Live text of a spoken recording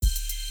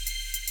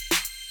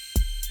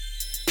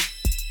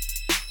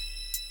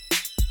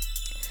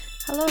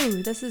Hello,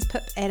 this is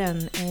Pip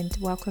Adam, and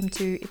welcome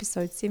to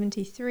episode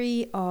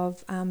 73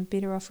 of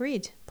Better Off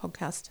Red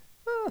podcast.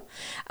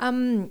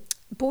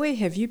 Boy,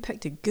 have you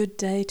picked a good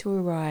day to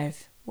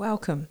arrive.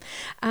 Welcome.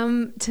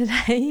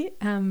 Today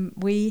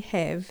we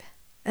have,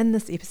 in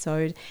this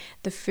episode,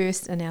 the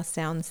first in our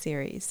sound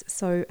series.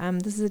 So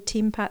this is a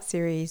 10-part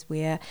series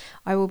where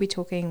I will be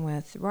talking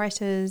with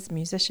writers,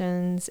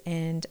 musicians,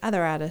 and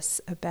other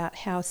artists about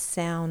how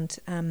sound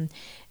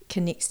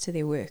connects to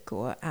their work,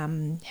 or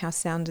how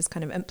sound is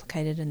kind of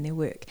implicated in their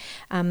work.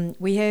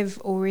 We have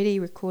already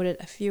recorded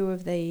a few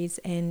of these,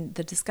 and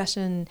the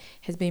discussion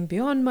has been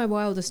beyond my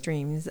wildest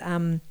dreams.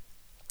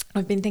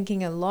 I've been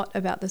thinking a lot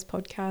about this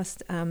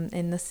podcast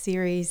and this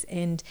series,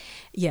 and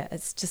yeah,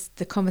 it's just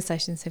the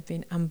conversations have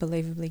been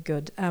unbelievably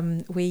good.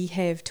 We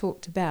have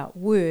talked about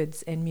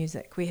words and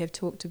music. We have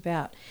talked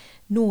about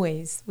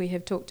noise. We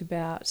have talked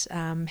about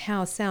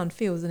how sound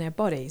feels in our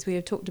bodies. We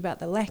have talked about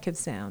the lack of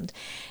sound,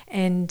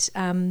 and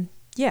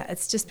yeah,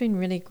 it's just been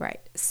really great.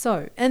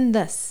 So in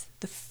this,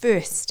 the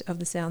first of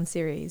the sound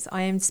series,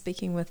 I am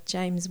speaking with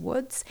James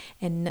Woods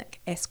and Nick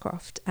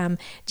Ashcroft.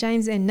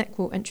 James and Nick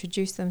will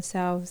introduce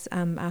themselves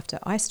after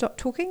I stop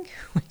talking,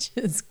 which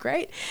is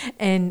great,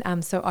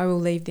 and so I will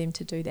leave them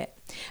to do that.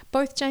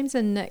 Both James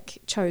and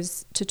Nick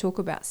chose to talk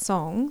about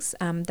songs.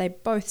 They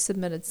both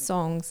submitted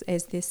songs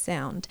as their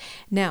sound.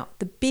 Now,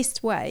 the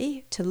best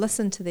way to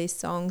listen to these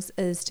songs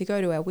is to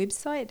go to our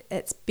website.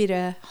 It's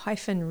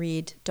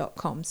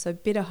better-red.com. So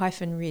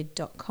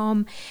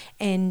better-red.com,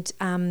 and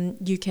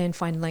you can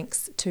find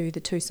links to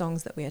the two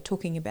songs that we are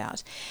talking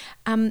about.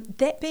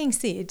 That being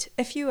said,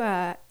 if you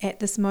are at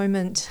this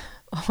moment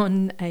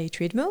on a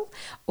treadmill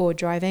or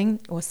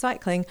driving or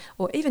cycling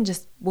or even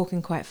just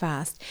walking quite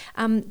fast,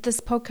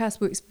 this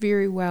podcast works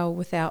very well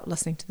without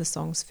listening to the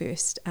songs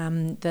first.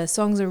 The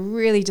songs are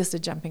really just a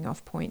jumping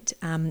off point,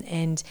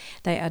 and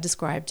they are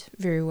described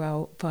very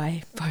well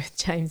by both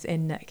James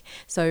and Nick.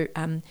 So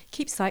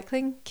keep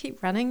cycling,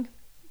 keep running,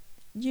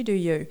 you do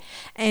you.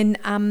 And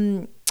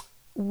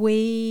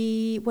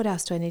what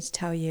else do I need to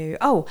tell you?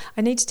 Oh,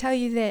 I need to tell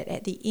you that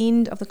at the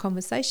end of the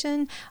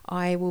conversation,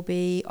 I will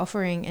be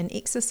offering an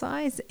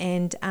exercise,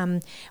 and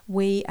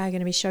we are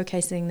going to be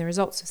showcasing the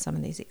results of some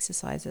of these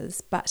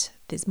exercises, but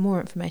there's more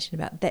information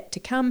about that to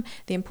come.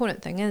 The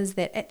important thing is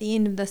that at the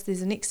end of this,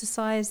 there's an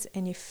exercise,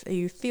 and if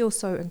you feel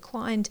so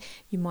inclined,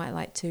 you might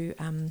like to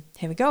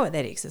have a go at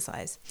that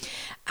exercise.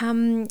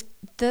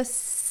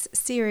 This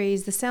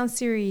series, the sound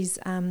series,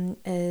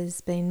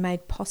 is being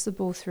made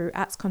possible through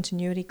Arts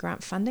Continuity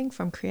Grant funding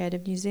from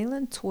Creative New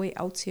Zealand, Toi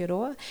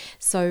Aotearoa.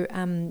 So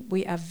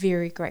we are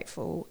very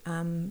grateful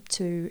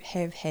to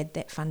have had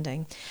that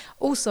funding.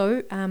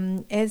 Also,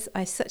 as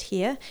I sit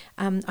here,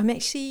 I'm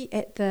actually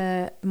at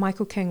the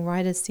Michael King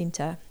Writers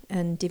Centre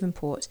in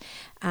Devonport,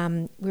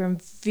 where I'm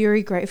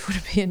very grateful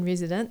to be in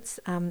residence.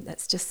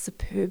 It's just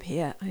superb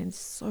here. I am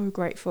so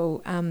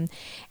grateful.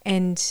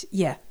 And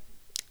yeah,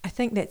 I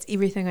think that's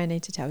everything I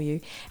need to tell you,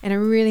 and I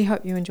really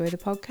hope you enjoy the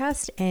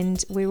podcast,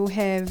 and we will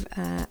have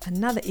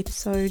another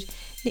episode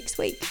next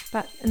week.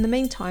 But in the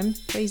meantime,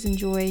 please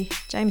enjoy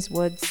James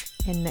Woods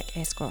and Nick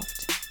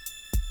Ashcroft.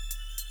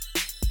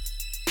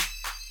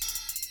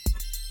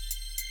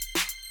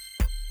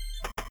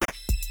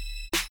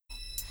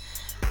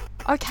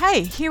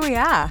 Okay, here we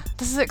are.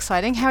 This is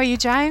exciting. How are you,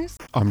 James?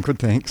 I'm good,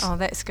 thanks. Oh,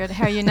 that's good.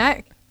 How are you,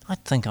 Nick? I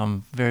think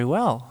I'm very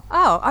well.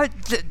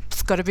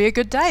 It's got to be a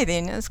good day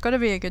then. It's got to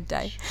be a good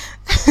day.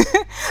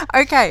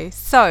 Okay,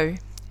 so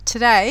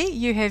today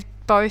you have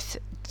both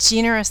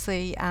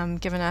generously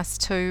given us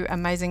two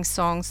amazing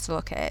songs to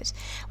look at,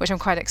 which I'm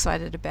quite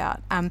excited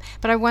about.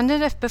 But I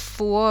wondered if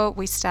before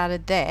we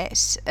started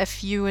that,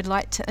 if you would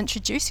like to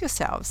introduce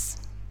yourselves.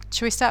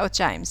 Should we start with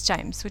James?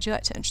 James, would you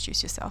like to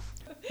introduce yourself?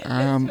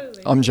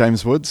 I'm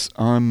James Woods.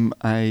 I'm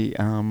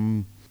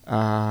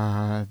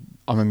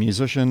a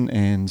musician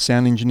and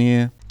sound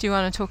engineer. Do you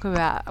want to talk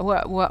about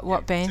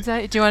what bands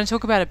are? Do you want to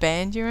talk about a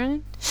band you're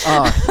in?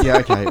 Yeah,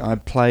 okay. I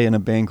play in a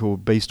band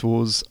called Beast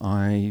Wars.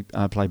 I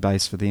play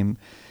bass for them.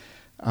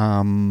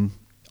 I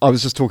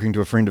was just talking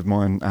to a friend of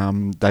mine,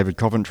 David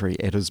Coventry,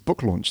 at his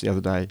book launch the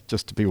other day,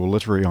 just to be all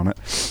literary on it.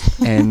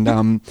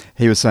 And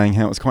he was saying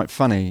how it was quite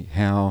funny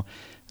how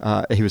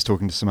he was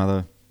talking to some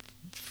other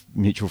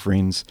mutual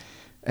friends,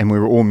 and we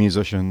were all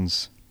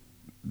musicians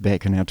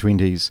back in our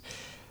 20s.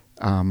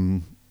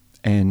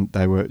 And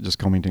they were just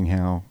commenting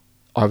how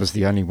I was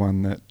the only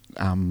one that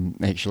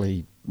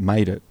actually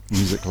made it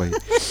musically,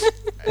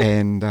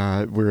 and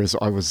whereas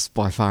I was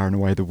by far and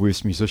away the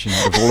worst musician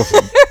out of all of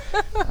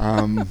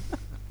them.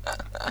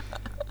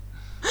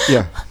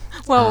 Yeah.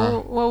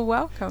 Well,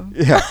 welcome.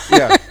 Yeah.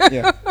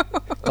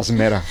 Doesn't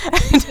matter.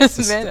 It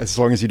doesn't matter. As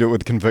long as you do it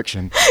with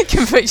conviction.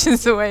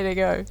 Conviction's the way to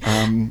go.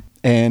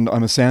 And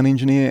I'm a sound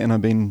engineer, and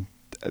I've been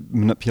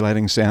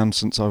manipulating sound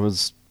since I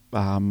was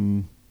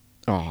 13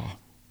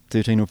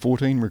 or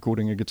 14,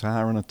 recording a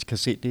guitar on a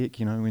cassette deck,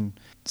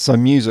 So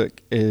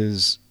music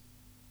is,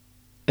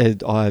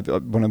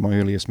 one of my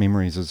earliest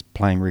memories is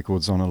playing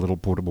records on a little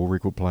portable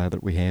record player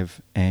that we have,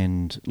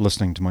 and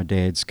listening to my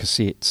dad's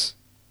cassettes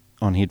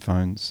on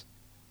headphones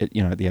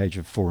at the age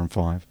of 4 and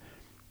 5.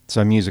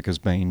 So music has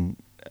been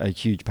a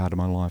huge part of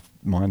my life,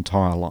 my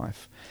entire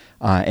life,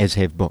 as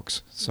have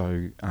books.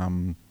 So,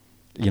 I'm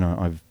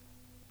a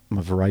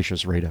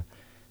voracious reader.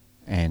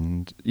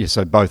 And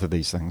so both of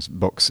these things,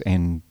 books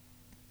and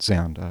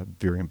sound, are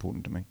very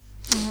important to me.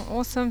 Oh,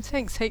 awesome.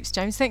 Thanks heaps,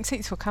 James. Thanks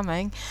heaps for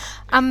coming.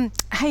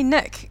 Hey,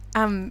 Nick,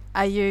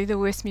 are you the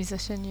worst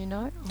musician you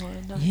know? Or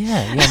no?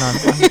 Yeah. No,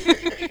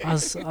 I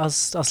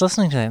was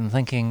listening to that and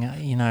thinking,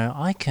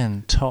 I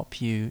can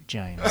top you,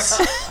 James,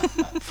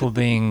 for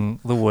being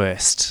the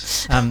worst.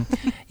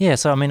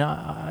 So I mean,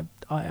 I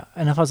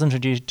and if I was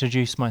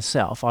introduce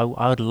myself,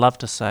 I would love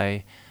to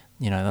say,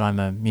 that I'm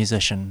a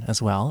musician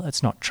as well.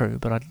 It's not true,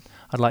 but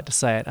I'd like to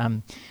say it.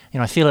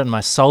 I feel it in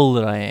my soul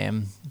that I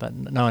am, but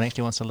no one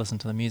actually wants to listen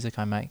to the music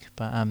I make.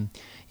 But I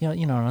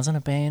was in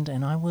a band,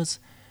 and was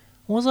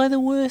I the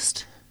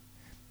worst?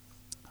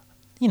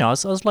 I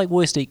was like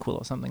worst equal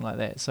or something like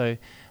that. So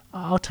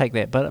I'll take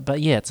that.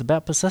 But yeah, it's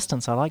about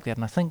persistence. I like that,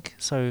 and I think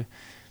so.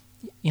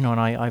 And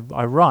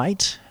I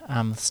write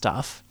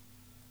stuff.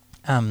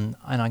 And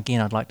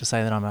again, I'd like to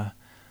say that I'm a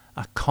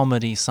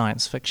comedy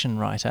science fiction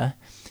writer.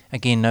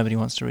 Again, nobody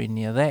wants to read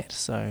any of that,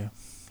 so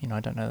I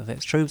don't know if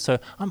that's true. So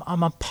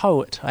I'm a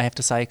poet, I have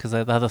to say, because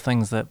they're the other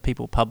things that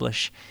people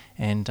publish,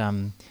 and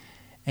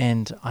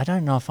I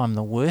don't know if I'm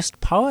the worst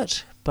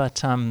poet,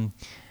 but I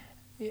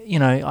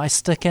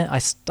stick in.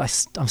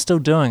 I'm still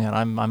doing it.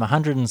 I'm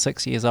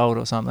 106 years old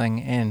or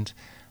something, and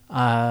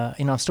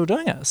I'm still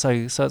doing it. So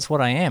it's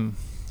what I am.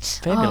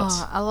 Fabulous.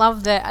 Oh, I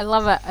love that. I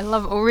love it.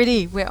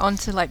 Already we're on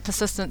to like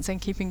persistence and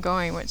keeping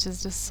going, which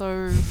is just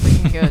so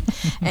freaking good.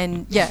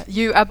 And yeah,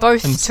 you are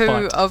both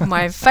two of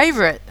my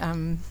favorite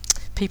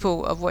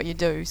people of what you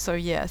do. So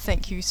yeah,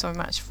 thank you so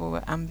much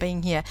for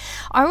being here.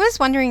 I was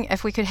wondering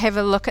if we could have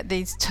a look at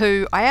these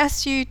two. I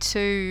asked you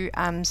to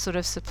sort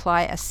of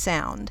supply a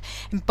sound,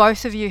 and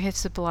both of you have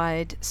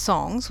supplied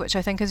songs, which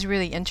I think is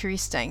really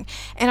interesting.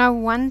 And I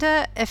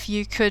wonder if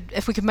we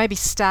could maybe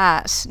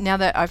start, now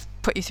that I've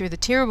put you through the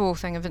terrible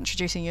thing of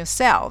introducing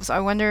yourselves, I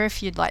wonder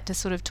if you'd like to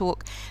sort of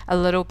talk a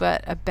little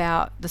bit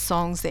about the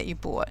songs that you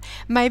bought.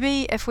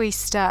 Maybe should we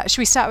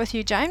start with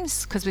you,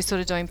 James, because we're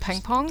sort of doing ping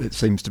pong? It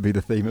seems to be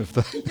the theme of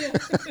the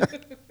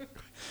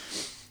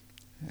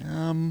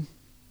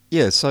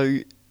so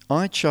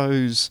I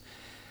chose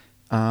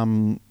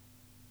a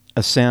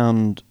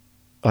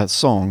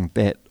song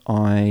that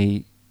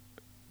I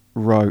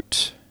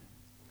wrote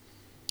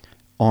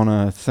on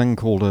a thing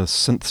called a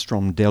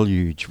Synthstrom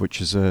Deluge, which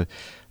is a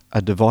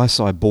device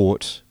I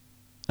bought.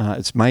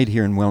 It's made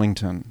here in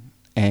Wellington,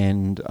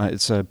 and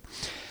it's a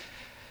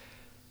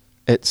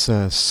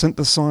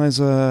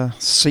synthesizer,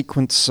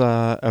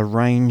 sequencer,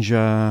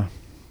 arranger,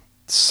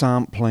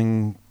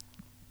 sampling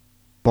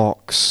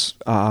box.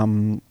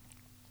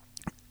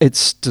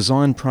 It's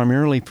designed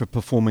primarily for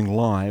performing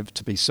live,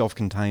 to be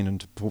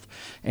self-contained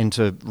and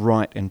to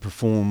write and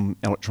perform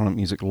electronic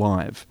music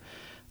live.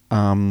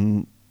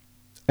 And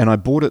I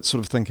bought it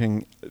sort of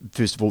thinking,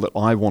 first of all, that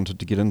I wanted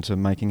to get into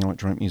making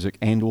electronic music,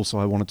 and also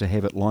I wanted to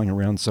have it lying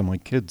around so my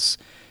kids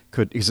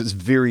could, because it's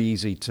very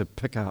easy to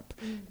pick up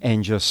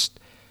and just,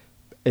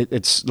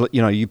 it's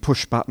you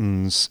push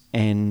buttons,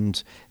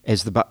 and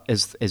as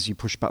you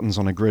push buttons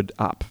on a grid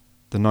up,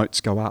 the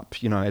notes go up,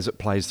 as it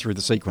plays through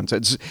the sequence.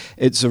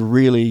 It's a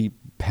really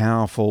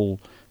powerful,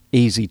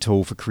 easy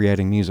tool for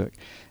creating music,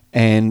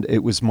 and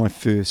it was my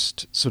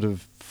first sort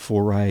of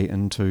foray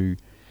into.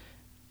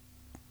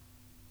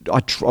 I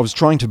was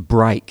trying to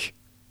break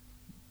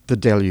the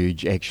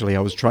deluge. Actually, I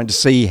was trying to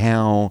see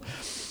how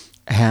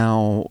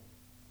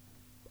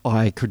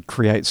I could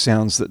create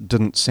sounds that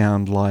didn't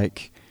sound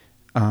like,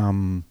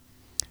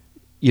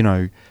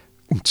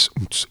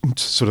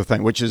 sort of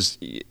thing. Which is,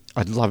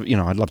 I'd love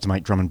to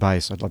make drum and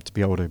bass. I'd love to be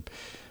able to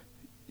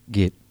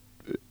get,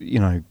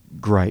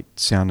 great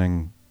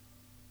sounding,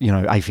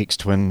 Aphex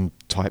Twin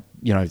type,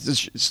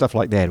 stuff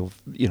like that, or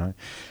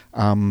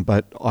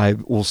but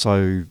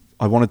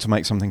I wanted to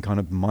make something kind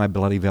of My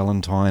Bloody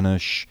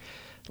Valentine-ish,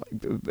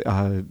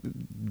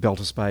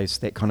 Belter Space,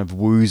 that kind of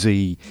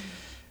woozy,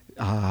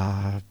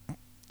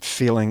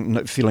 feeling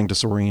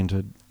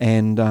disoriented.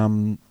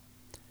 And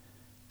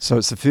so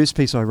it's the first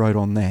piece I wrote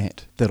on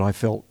that I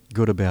felt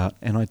good about.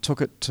 And I took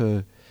it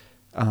to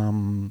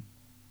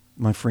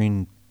my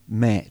friend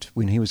Matt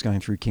when he was going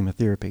through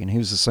chemotherapy, and he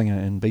was a singer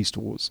in Beast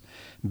Wars.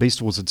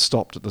 Beast Wars had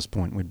stopped at this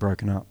point, we'd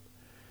broken up.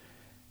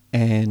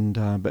 And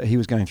but he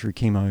was going through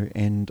chemo,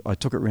 and I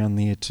took it round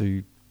there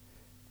to,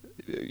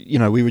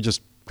 we were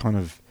just kind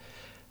of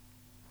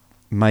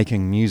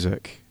making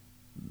music.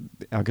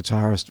 Our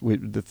guitarist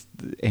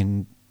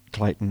and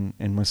Clayton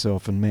and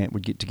myself and Matt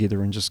would get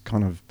together and just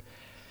kind of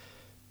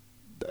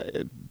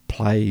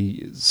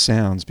play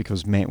sounds,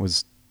 because Matt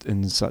was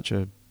in such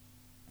a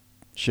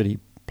shitty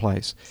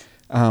place.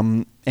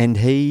 And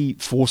he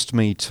forced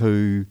me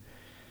to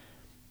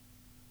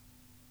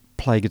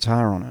play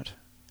guitar on it.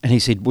 And he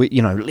said,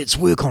 let's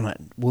work on it.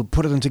 We'll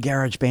put it into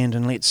GarageBand,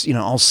 and let's,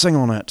 I'll sing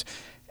on it.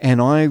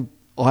 And I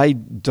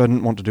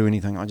didn't want to do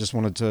anything. I just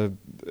wanted to,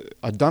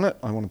 I'd done it.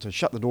 I wanted to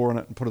shut the door on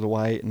it and put it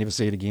away and never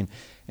see it again.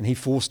 And he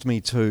forced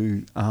me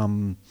to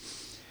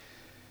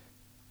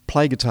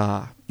play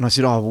guitar. And I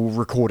said, we'll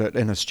record it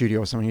in a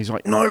studio or something. He's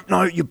like, no,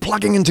 you're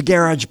plugging into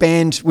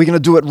GarageBand. We're going to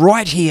do it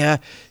right here.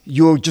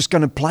 You're just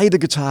going to play the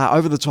guitar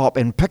over the top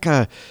and pick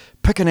an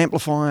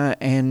amplifier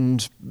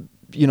and,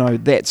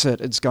 that's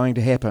it. It's going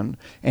to happen.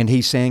 And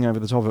he sang over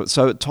the top of it.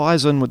 So it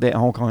ties in with that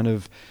whole kind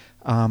of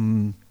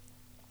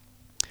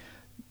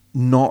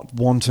not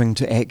wanting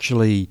to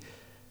actually,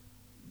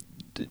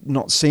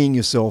 not seeing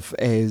yourself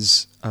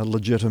as a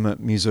legitimate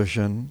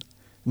musician,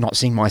 not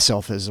seeing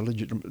myself as a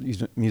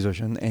legitimate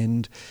musician,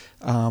 and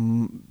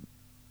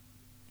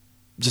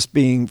just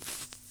being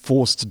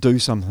forced to do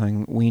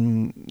something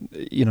when,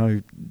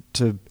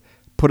 to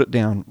put it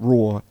down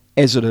raw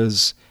as it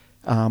is.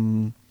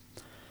 And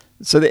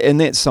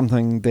that's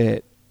something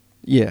that,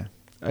 it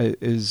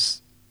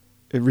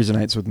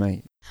resonates with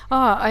me.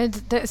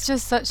 That's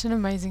just such an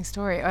amazing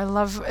story. I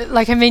love, to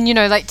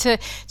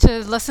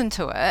listen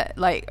to it,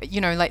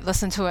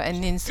 listen to it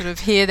and then sort of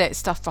hear that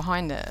stuff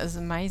behind it is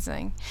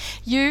amazing.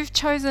 You've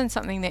chosen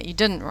something that you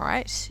didn't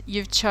write.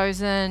 You've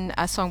chosen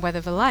a song by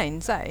the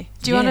Verlaines, eh?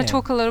 Do you want to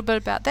talk a little bit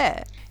about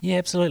that? Yeah,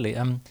 absolutely.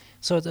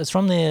 So it's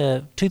from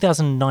their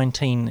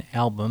 2019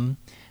 album,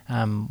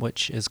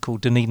 which is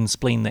called Dunedin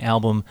Spleen, the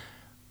album.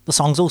 The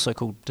song's also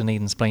called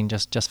Dunedin Spleen,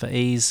 just for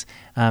ease.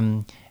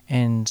 And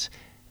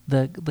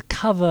the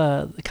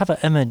cover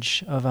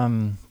image of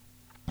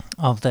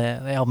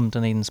the album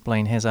Dunedin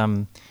Spleen has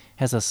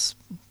this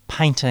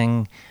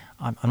painting.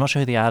 I'm not sure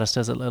who the artist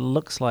is. It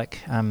looks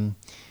like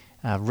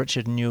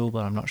Richard Newell,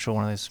 but I'm not sure,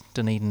 one of those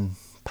Dunedin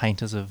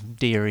painters of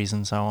dairies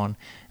and so on.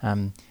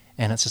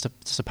 And it's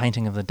just a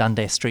painting of the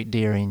Dundas Street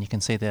Dairy, and you can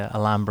see the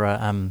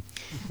Alhambra.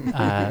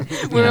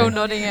 We're all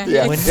nodding at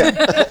you.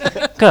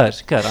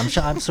 Good.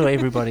 I'm sure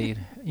everybody,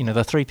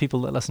 the three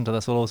people that listen to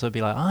this will also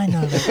be like, I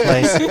know that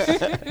place.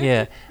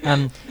 Yeah.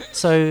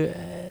 So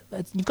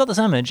you've got this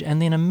image,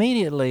 and then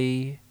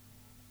immediately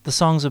the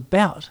song's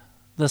about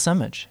this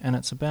image, and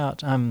it's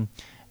about.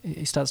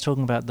 He starts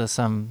talking about this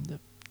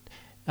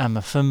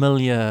a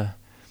familiar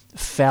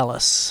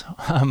phallus,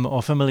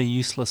 or familiar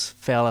useless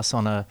phallus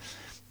on a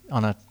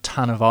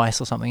ton of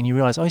ice or something, and you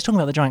realise, he's talking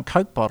about the giant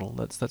Coke bottle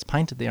that's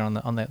painted there on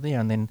that there,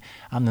 and then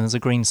there's a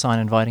green sign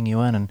inviting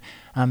you in,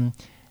 and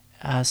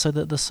so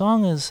that the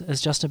song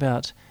is just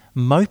about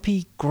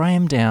mopey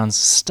Graham Downs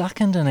stuck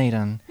in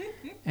Dunedin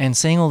and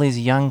seeing all these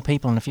young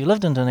people. And if you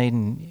lived in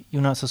Dunedin,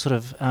 you'll know it's a sort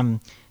of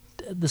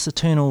this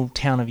eternal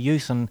town of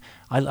youth, and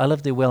I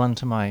lived there well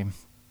into my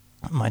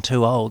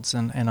two olds,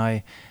 and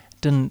I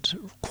didn't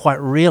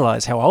quite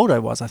realise how old I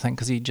was, I think,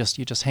 because you're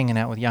just hanging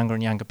out with younger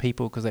and younger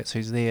people because that's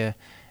who's there.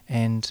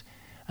 And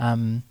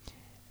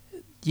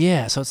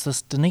so it's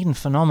this Dunedin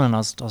phenomenon. I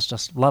was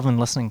just loving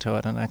listening to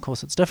it, and of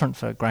course it's different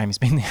for Graham. He's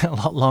been there a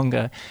lot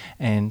longer,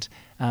 and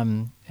as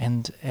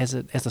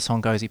the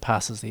song goes, he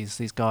passes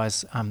these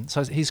guys.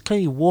 So he's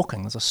clearly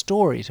walking. There's a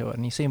story to it,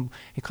 and you see him.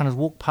 He kind of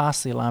walked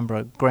past the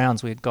Alhambra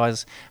grounds where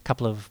guys, a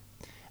couple of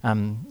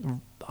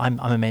I'm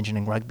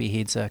imagining rugby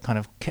heads are kind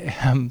of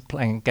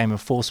playing a game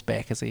of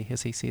forceback, as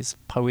he says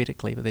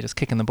poetically, but they're just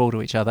kicking the ball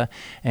to each other,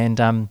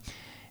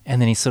 and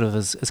then he sort of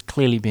is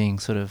clearly being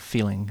sort of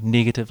feeling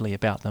negatively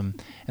about them.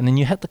 And then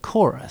you hit the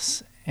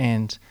chorus,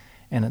 and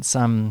it's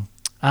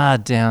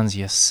Downs,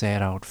 you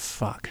sad old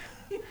fuck,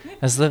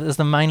 is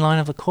the main line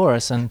of the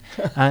chorus, and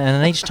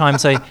each time,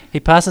 so he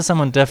passes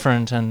someone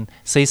different and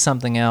sees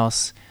something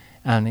else,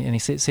 and he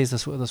sees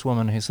this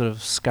woman who's sort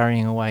of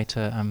scurrying away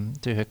to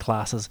do her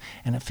classes,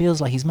 and it feels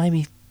like he's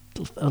maybe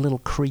a little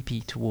creepy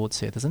towards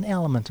her. There's an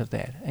element of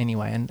that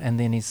anyway, and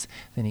then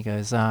he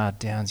goes,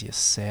 Downs, you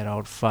sad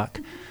old fuck.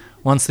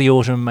 Once the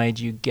autumn made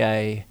you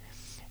gay.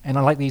 And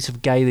I like the use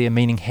of gay there,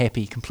 meaning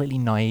happy, completely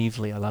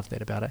naively. I love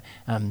that about it.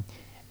 And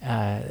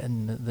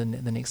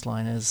the next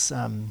line is,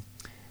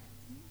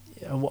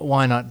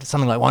 why not,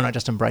 something like, why not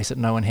just embrace it?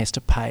 No one has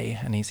to pay.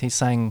 And he's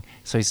saying,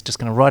 so he's just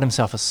going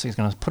to he's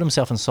going to put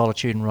himself in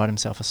solitude and write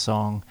himself a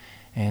song.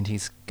 And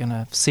he's going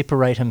to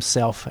separate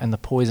himself and the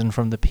poison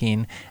from the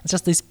pen. It's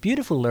just these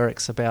beautiful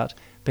lyrics about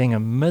being a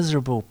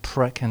miserable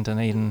prick in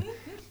Dunedin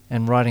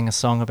and writing a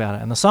song about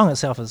it. And the song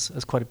itself is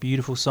quite a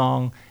beautiful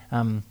song.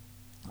 I'm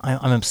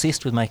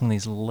obsessed with making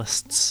these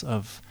lists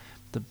of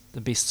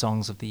the best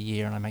songs of the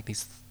year, and I make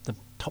the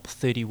top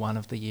 31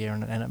 of the year,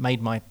 and it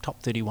made my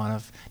top 31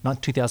 of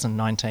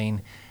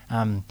 2019.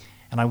 And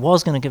I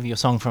was going to give you a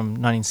song from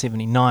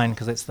 1979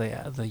 because that's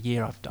the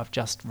year I've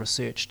just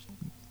researched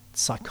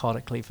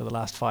psychotically for the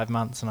last 5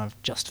 months, and I've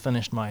just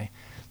finished my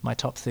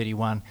top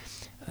 31.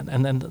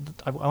 And then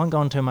I won't go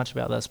on too much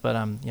about this, but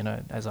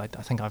as I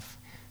think I've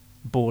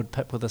bored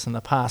Pip with this in the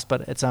past,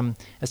 but it's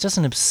just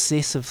an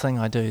obsessive thing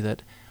I do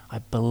that I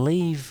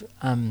believe.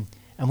 And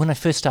when I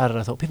first started,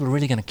 I thought people are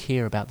really going to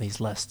care about these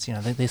lists.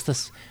 There's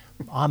this.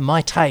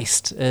 My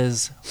taste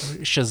is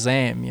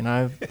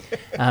Shazam.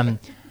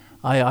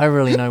 I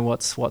really know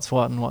what's what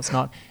and what's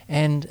not,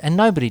 and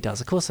nobody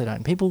does. Of course they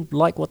don't. People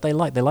like what they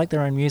like. They like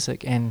their own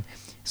music, and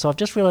so I've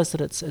just realised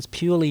that it's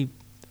purely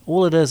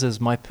all it is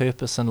my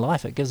purpose in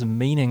life. It gives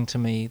meaning to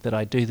me that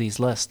I do these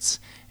lists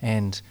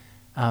and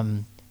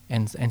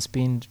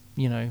spend,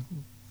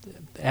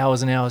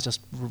 hours and hours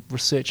just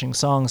researching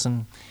songs.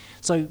 And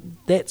so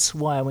that's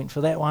why I went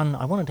for that one.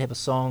 I wanted to have a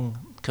song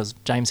because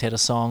James had a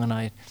song, and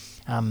I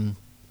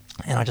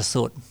just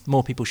thought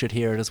more people should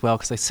hear it as well,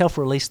 because they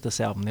self-released this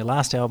album. Their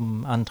last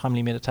album,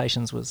 Untimely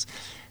Meditations, was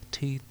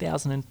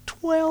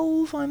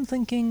 2012, I'm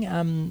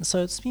thinking.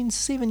 So it's been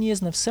 7 years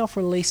and they've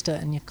self-released it,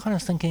 and you're kind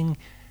of thinking,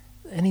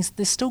 and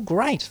they're still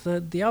great.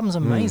 The album's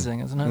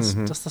amazing, isn't it? It's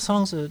just the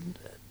songs are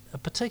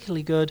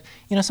particularly good.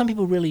 Some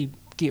people really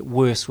get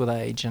worse with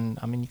age, and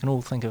I mean, you can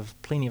all think of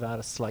plenty of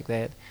artists like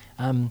that.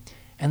 And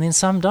then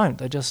some don't.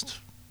 They just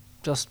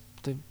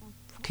they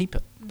keep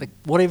it.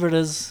 Whatever it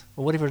is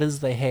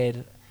they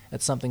had,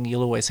 it's something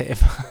you'll always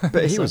have.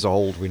 But he was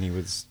old when he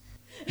was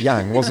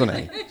young, wasn't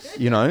he?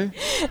 He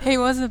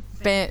was a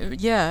bit,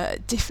 yeah,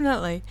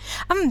 definitely.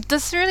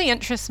 This really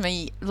interests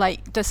me,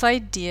 like this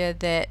idea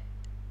that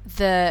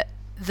the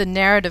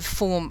narrative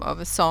form of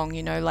a song,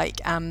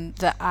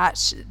 the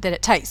arch that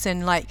it takes,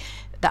 and like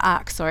the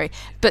arc, sorry.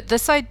 But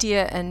this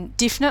idea, and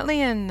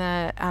definitely in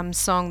the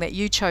song that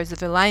you chose, the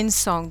Verlaine's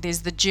song,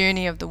 there's the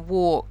journey of the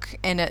walk,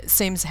 and it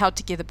seems held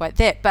together by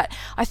that. But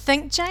I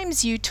think,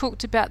 James, you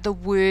talked about the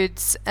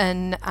words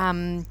in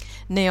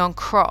Neon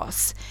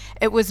Cross.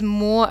 It was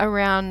more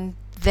around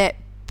that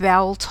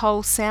bell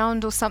toll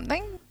sound or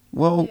something?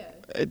 Well,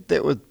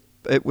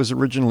 it was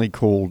originally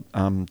called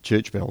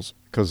Church Bells,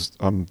 because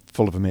I'm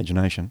full of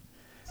imagination.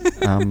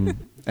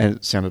 And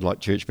it sounded like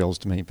church bells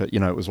to me, but,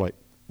 it was like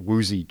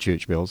woozy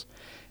church bells.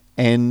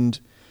 And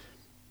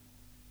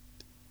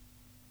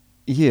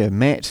yeah,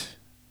 Matt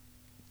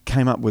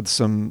came up with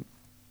some,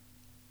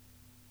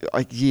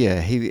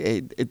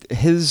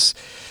 his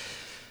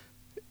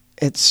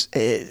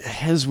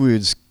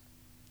words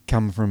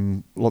come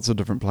from lots of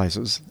different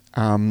places.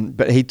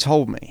 But he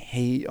told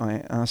me,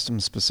 I asked him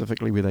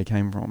specifically where they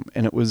came from,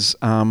 and it was,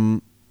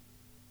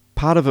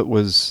 part of it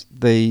was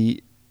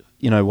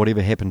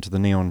whatever happened to the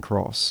neon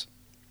cross,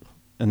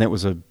 and that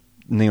was a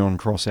neon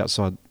cross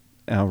outside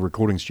our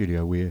recording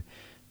studio where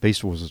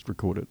Beast Wars was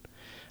recorded.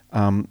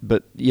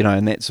 But,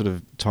 and that sort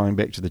of tying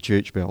back to the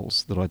church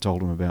bells that I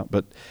told him about.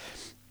 But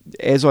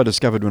as I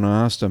discovered when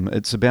I asked him,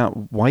 it's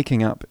about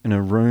waking up in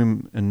a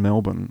room in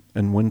Melbourne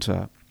in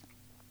winter,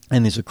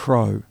 and there's a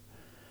crow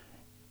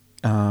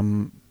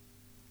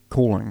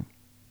calling,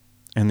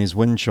 and there's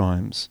wind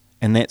chimes,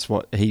 and that's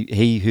what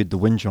he heard, the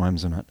wind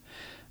chimes in it.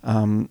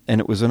 And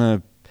it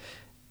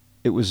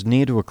was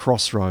near to a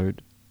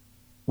crossroad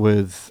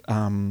with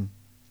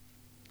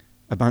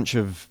a bunch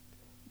of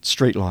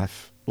street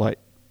life, like,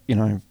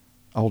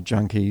 old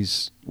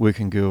junkies,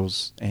 working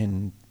girls,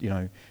 and,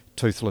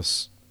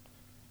 toothless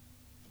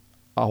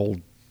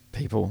old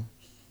people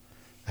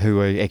who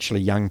are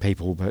actually young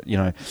people, but,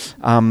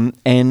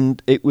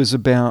 and it was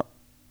about,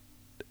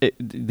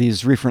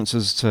 there's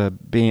references to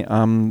being,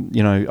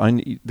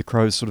 the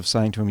crow's sort of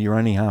saying to him, you're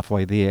only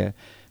halfway there,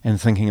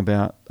 and thinking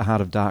about The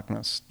Heart of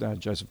Darkness,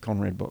 Joseph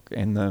Conrad book,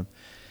 and the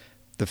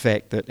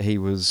fact that he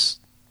was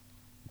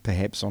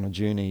perhaps on a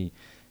journey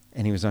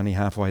and he was only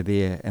halfway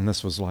there, and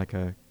this was like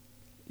a,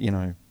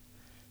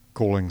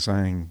 calling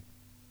saying,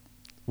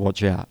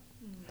 watch out.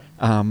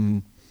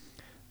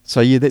 So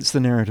yeah, that's the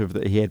narrative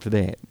that he had for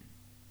that.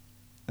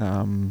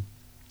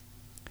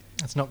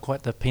 It's not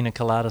quite the Pina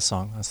Colada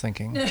song, I was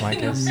thinking,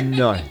 like as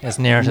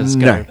narratives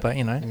No. go, but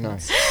No.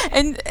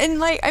 And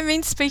like, I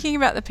mean, speaking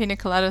about the Pina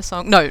Colada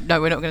song, no,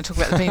 we're not going to talk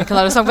about the Pina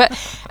Colada song, but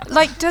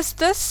like, does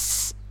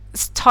this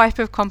type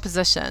of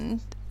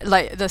composition,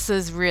 like, this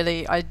is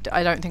really, I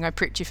don't think I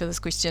prepped you for this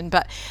question,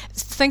 but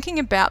thinking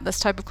about this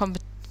type of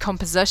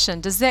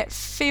composition, does that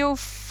feel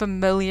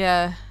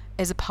familiar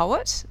as a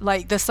poet?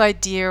 Like this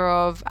idea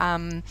of,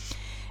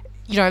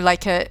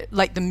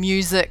 like the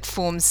music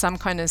forms some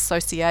kind of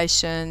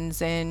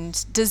associations,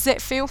 and does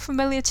that feel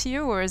familiar to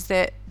you, or does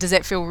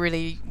that feel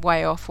really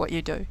way off what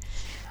you do?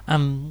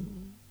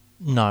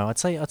 No, I'd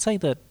say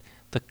that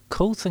the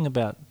cool thing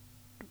about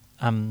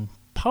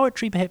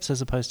poetry, perhaps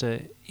as opposed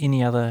to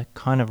any other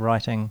kind of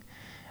writing,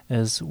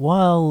 is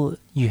while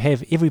you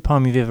have every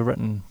poem you've ever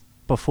written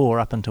before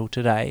up until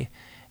today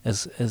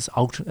is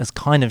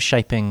kind of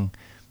shaping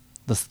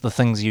the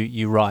things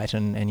you write,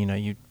 and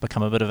you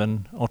become a bit of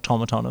an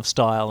automaton of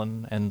style,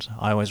 and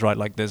I always write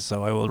like this,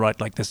 so I will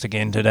write like this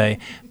again today.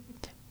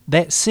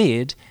 That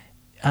said,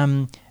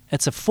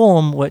 it's a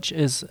form which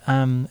is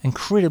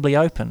incredibly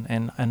open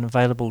and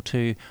available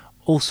to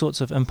all sorts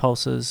of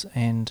impulses,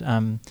 and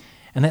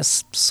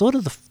that's sort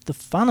of the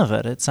fun of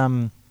it. It's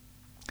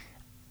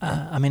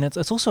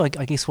it's also, I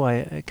guess, why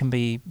it can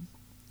be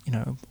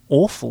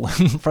awful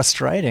and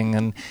frustrating,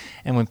 and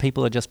when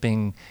people are just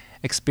being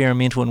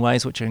experimental in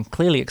ways which are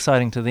clearly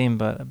exciting to them,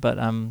 but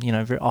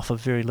offer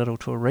very little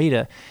to a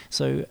reader.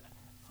 So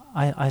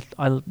I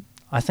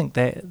think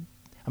that,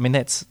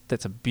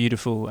 that's a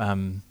beautiful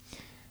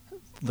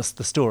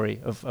the story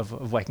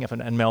of waking up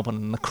in Melbourne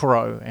and the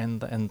crow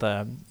and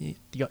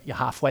you're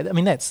halfway. I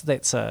mean,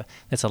 that's a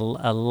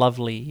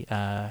lovely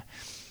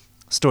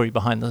story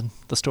behind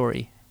the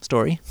story.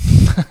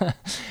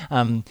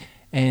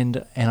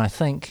 And I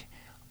think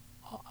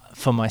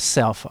for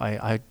myself,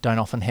 I don't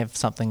often have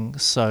something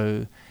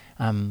so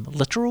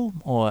literal,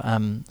 or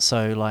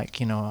so like,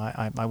 you know,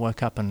 I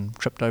woke up and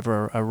tripped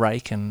over a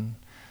rake and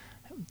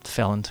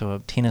fell into a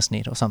tennis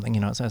net or something.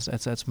 You know,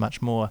 it's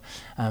much more.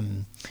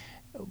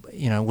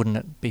 You know, wouldn't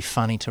it be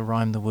funny to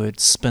rhyme the word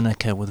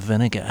spinnaker with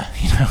vinegar?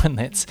 You know, and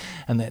that's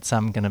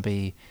going to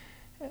be.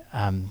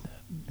 And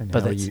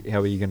but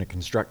how are you going to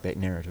construct that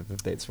narrative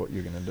if that's what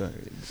you're going to do?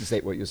 Is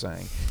that what you're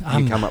saying?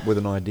 You come up with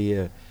an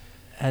idea.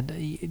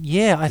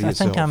 Yeah, I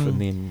think and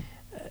then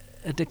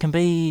it can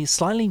be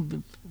slightly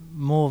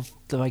more,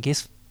 I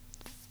guess,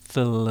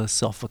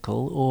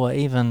 philosophical or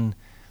even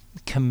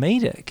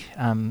comedic.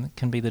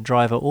 Can be the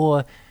driver,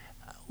 or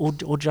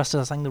just as I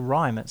was saying, the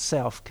rhyme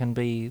itself can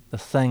be the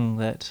thing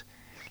that,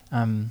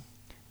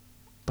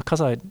 because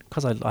I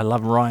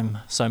love rhyme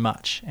so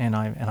much, and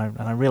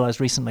I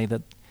realised recently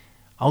that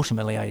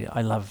ultimately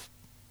I love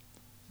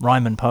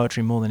rhyme and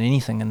poetry more than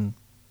anything, and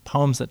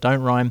poems that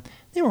don't rhyme,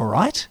 they're all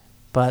right,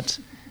 but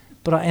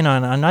I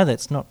know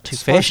that's not too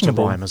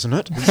fashionable. It's supposed to rhyme, isn't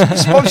it?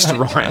 It's supposed to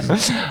rhyme.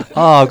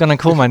 Oh, I'm going to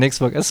call my next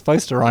book "It's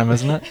Supposed to Rhyme,"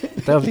 isn't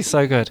it? That would be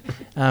so good.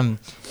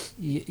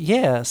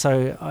 Yeah.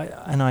 So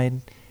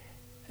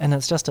and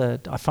it's just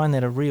I find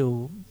that a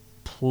real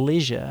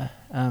pleasure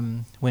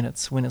when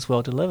it's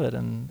well delivered,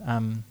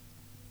 and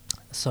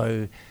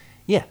so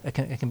yeah, it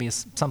can be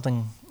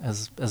something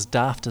as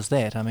daft as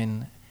that. I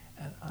mean,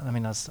 I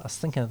was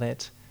thinking of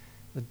that.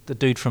 The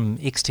dude from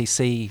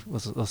XTC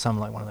was some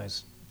like one of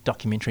those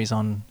documentaries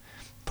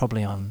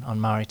probably on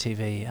Māori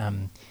TV,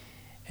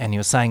 and he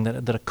was saying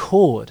that a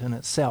chord in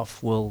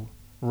itself will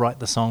write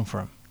the song for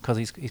him, because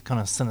he's kind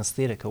of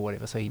synesthetic or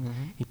whatever. So he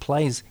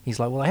plays. He's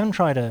like, well, I haven't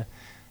tried a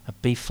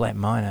B flat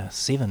minor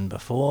 7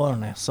 before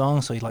on our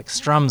song, so he like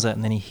strums it,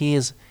 and then he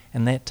hears,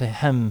 and that to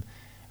him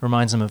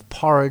reminds him of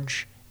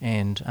porridge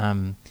and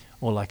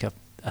or like a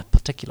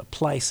particular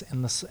place,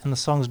 and the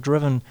song's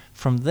driven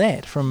from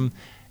that, from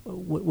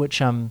which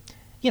you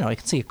know, you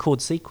can see a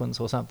chord sequence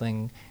or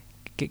something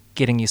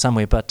getting you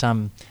somewhere, but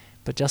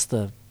just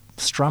the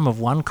strum of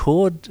one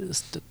chord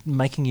is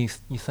making you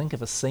think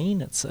of a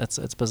scene.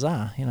 It's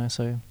bizarre, you know.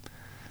 So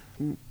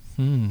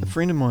a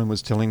friend of mine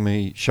was showing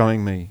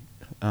me.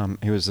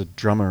 He was a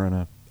drummer in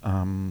a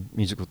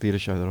musical theatre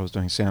show that I was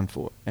doing sound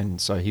for,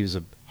 and so he was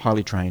a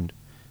highly trained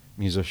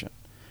musician.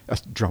 A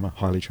drummer,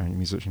 highly trained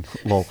musician.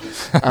 Lol.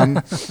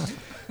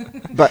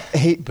 But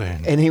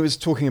he was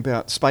talking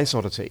about Space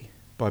Oddity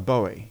by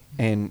Bowie,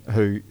 and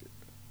who,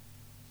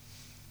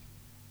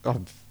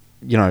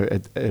 you know,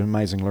 an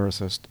amazing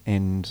lyricist,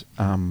 and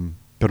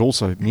but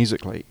also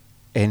musically,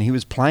 and he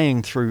was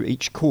playing through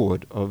each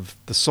chord of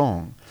the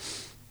song.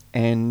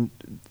 And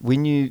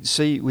when you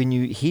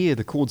hear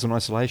the chords in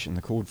isolation,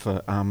 the chord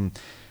for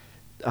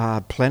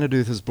Planet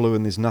Earth is blue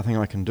and there's nothing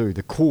I can do,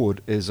 the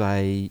chord is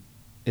a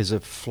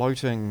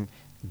floating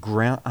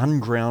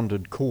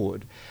ungrounded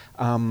chord,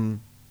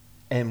 and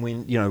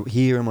when, you know,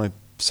 here am I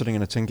sitting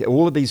in a tin can,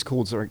 all of these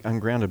chords are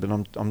ungrounded, but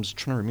I'm just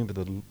trying to remember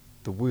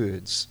the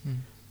words.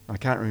 I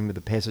can't remember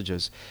the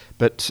passages,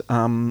 but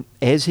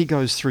as he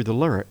goes through the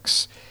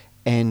lyrics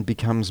and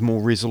becomes more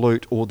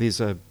resolute, or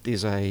there's a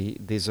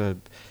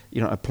you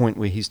know, a point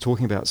where he's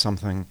talking about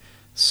something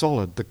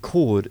solid, the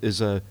chord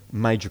is a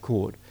major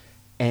chord,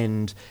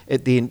 and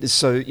at the end,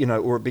 so, you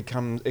know, or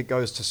it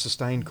goes to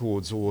sustained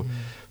chords, or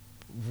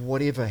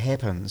whatever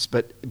happens.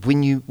 But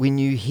when you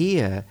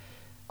hear,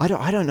 I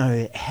don't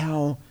know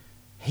how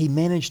he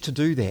managed to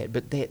do that,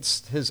 but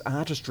that's his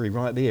artistry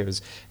right there,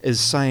 is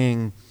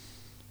saying,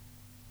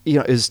 you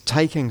know, is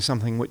taking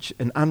something which,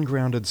 an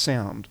ungrounded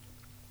sound,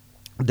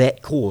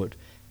 that chord,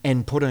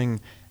 and putting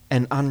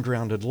an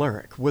ungrounded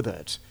lyric with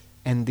it,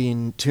 and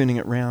then turning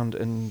it round,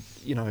 and,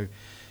 you know,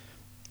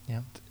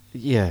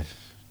 yeah,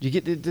 you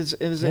get he's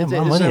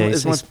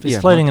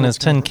floating in his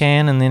tin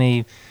can, and then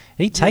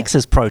he takes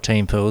his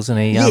protein pills, and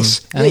he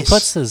he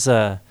puts his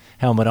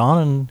helmet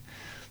on,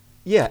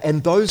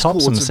 and those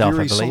tops chords himself, are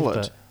very I believe, solid.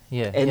 but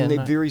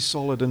They're very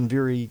solid and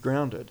very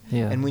grounded.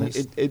 Yeah, and when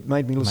it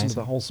made me listen amazing to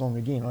the whole song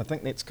again. I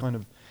think that's kind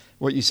of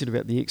what you said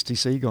about the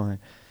XTC guy.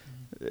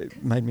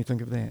 It made me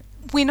think of that.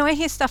 When I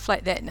hear stuff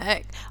like that,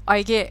 Nick,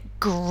 I get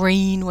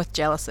green with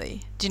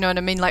jealousy. Do you know what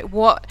I mean? Like,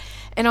 what?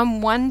 And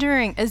I'm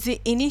wondering, is there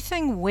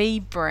anything we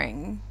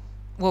bring?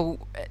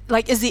 Well,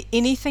 like, is there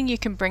anything you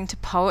can bring to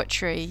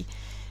poetry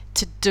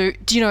to do?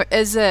 Do you know?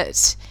 Is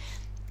it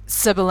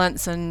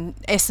sibilance and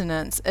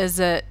assonance? Is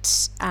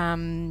it,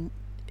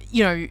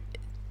 you know?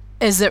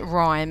 Is it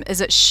rhyme?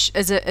 Is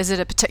it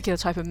a particular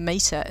type of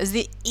meter? Is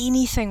there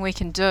anything we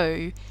can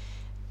do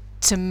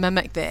to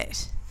mimic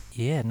that?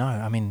 Yeah, no,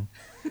 I mean,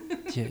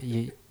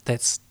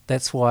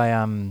 that's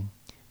why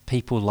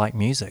people like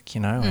music,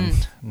 you know,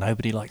 and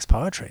nobody likes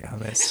poetry.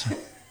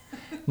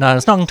 No,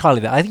 it's not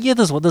entirely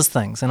that. There's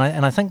things, and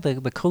I think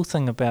the cool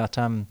thing about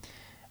and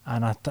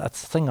it's a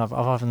thing I've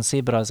often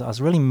said, but I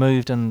was really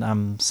moved in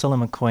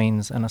Cilla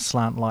McQueen's In a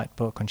Slant Light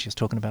book when she was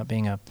talking about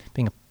being a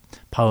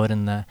poet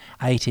in the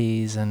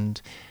 80s, and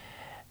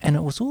and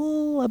it was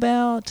all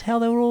about how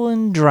they were all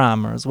in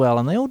drama as well,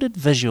 and they all did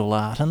visual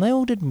art, and they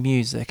all did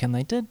music, and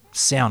they did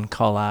sound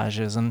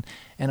collages, and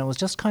it was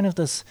just kind of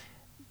this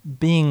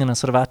being in a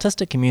sort of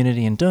artistic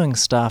community and doing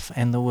stuff,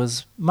 and there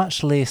was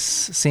much less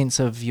sense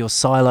of you're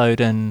siloed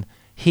in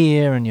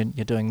here and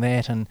you're doing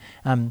that, and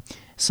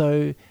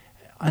so,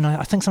 and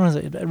I think sometimes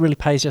it really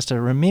pays just to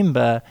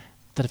remember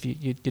that if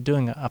you're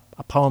doing a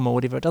poem or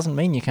whatever, it doesn't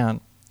mean you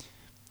can't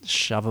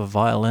shove a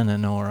violin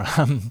in, or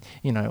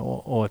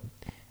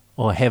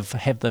or have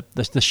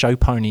the show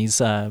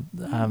ponies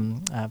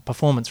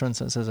performance, for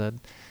instance, as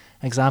an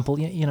example.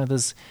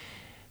 There's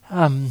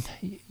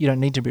you don't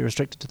need to be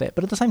restricted to that,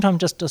 but at the same time,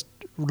 just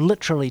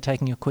literally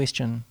taking your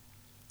question,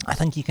 I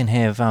think you can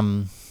have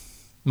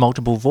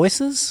multiple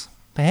voices,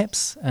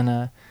 perhaps, in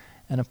a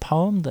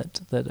poem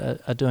that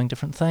are doing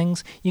different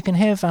things. You can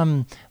have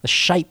the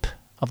shape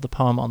of the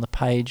poem on the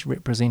page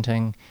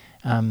representing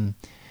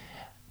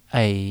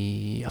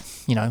a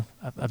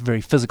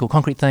very physical,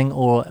 concrete thing,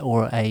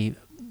 or a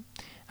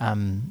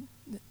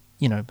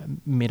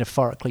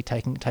metaphorically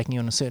taking you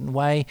in a certain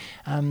way,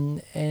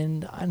 and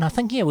I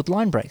think with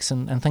line breaks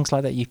and things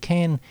like that, you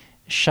can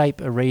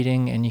shape a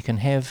reading, and you can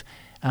have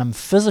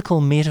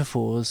physical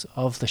metaphors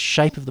of the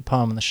shape of the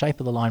poem and the shape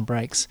of the line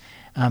breaks,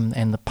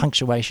 and the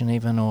punctuation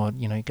even, or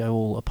go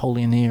all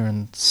Apollinaire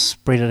and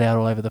spread it out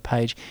all over the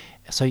page.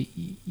 So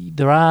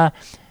there are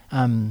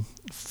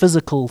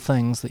physical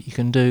things that you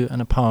can do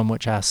in a poem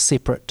which are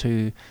separate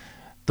to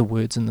the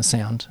words and the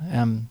sound,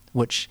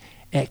 which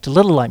act a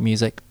little like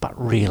music, but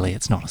really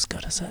it's not as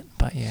good as it.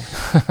 But yeah.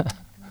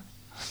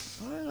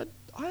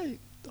 I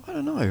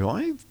don't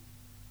know.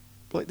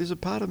 There's a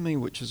part of me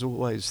which has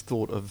always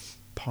thought of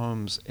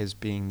poems as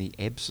being the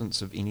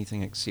absence of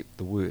anything except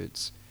the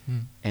words.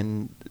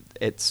 And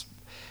it's,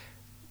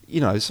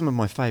 some of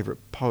my favourite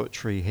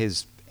poetry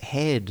has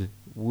had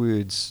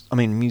words,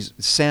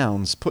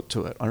 sounds put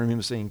to it. I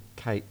remember seeing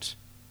Kate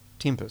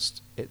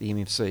Tempest at the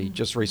MFC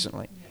just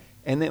recently,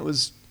 and that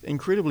was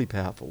incredibly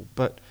powerful,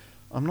 but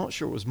I'm not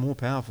sure it was more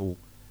powerful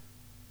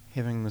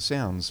having the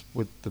sounds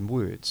with the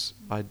words.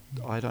 I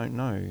don't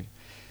know.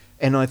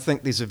 And I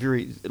think there's a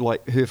very,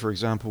 like her, for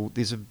example,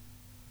 there's a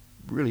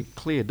really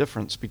clear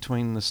difference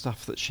between the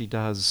stuff that she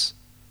does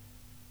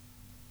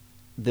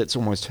that's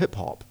almost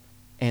hip-hop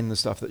and the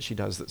stuff that she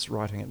does that's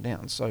writing it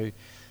down. So,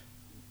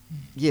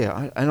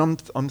 yeah, I'm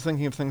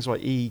thinking of things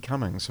like E.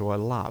 Cummings, who I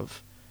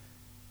love,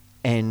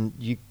 and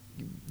you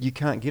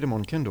can't get him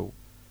on Kindle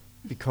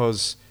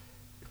because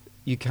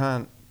you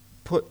can't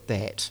put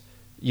that.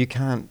 You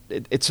can't.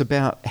 It's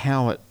about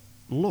how it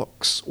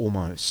looks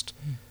almost.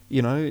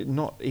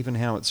 Not even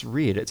how it's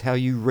read. It's how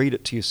you read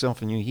it to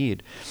yourself in your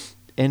head,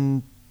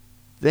 and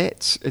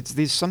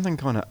there's something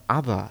kind of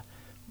other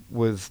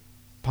with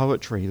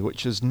poetry,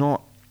 which is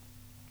not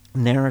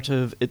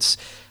narrative. It's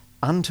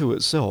unto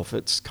itself.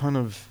 It's kind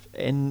of,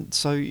 and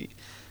so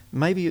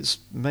maybe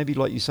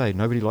like you say,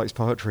 nobody likes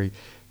poetry,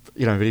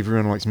 but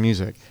everyone likes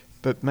music.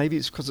 But maybe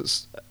it's because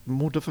it's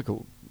more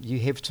difficult. You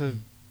have to,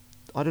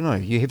 I don't know,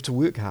 you have to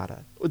work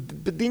harder.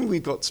 But then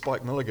we've got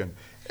Spike Milligan,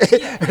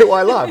 who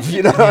I love.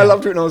 I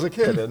loved it when I was a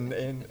kid,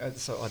 and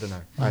so I don't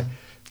know.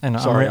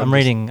 I'm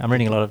reading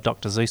a lot of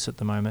Dr. Seuss at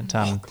the moment,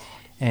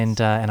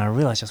 and I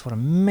realised just what a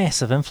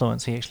massive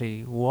influence he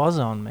actually was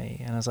on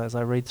me. And as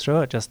I read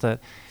through it, just that,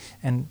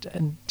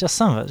 and just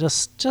some of it,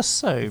 just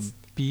so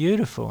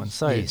beautiful and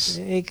so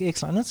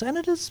excellent. And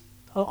it is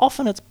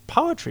often it's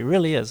poetry,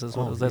 really is.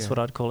 That's what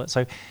I'd call it.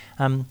 So,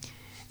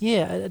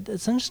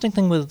 it's an interesting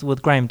thing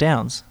with Graham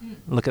Downes.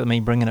 Look at me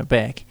bringing it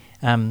back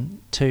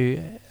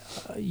to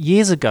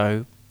years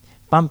ago.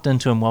 Bumped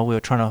into him while we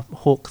were trying to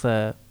hawk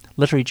the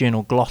literary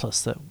journal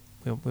Glottis that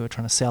we were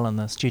trying to sell in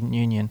the student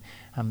union,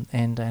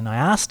 and I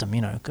asked him,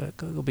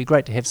 it would be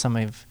great to have some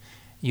of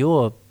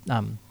your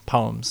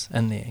poems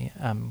in there.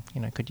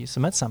 Could you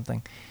submit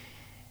something?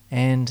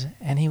 And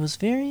he was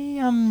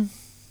very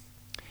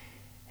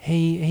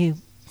he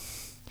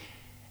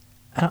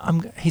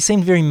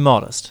seemed very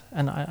modest,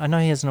 and I know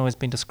he hasn't always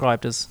been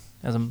described as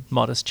a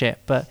modest chap,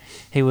 but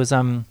he was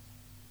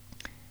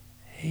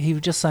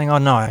just saying, oh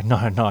no,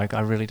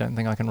 I really don't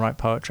think I can write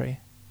poetry.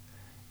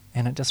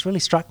 And it just really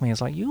struck me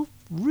as like, you're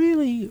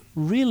really,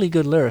 really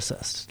good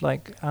lyricist.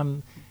 Like,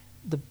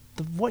 the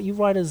what you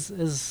write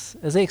is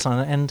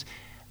excellent. And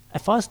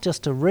if I was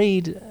just to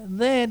read,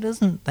 that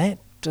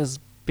is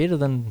better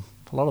than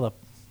a lot of the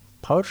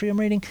poetry I'm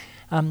reading.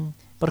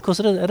 But of course,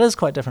 it is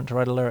quite different to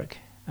write a lyric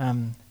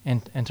and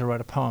to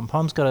write a poem.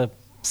 Poem's got to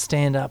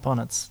stand up on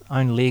its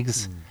own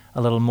legs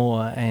a little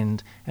more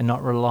and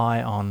not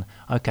rely on,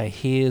 okay,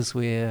 here's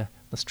where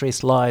the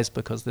stress lies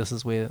because this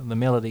is where the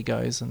melody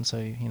goes, and so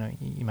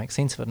you make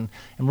sense of it.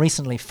 And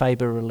recently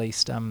Faber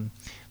released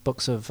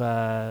books of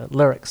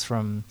lyrics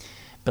from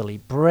Billy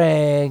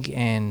Bragg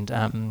and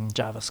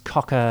Jarvis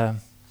Cocker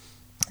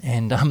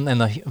and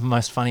the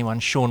most funny one,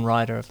 Sean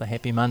Ryder of the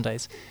Happy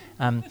Mondays.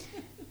 I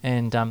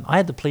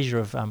had the pleasure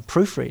of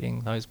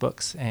proofreading those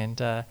books, and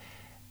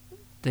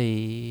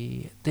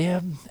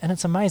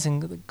it's amazing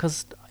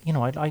because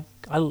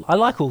I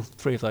like all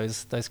three of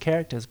those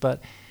characters,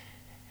 but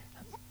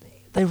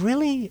they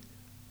really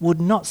would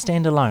not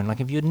stand alone. Like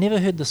if you'd never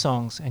heard the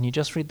songs and you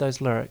just read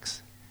those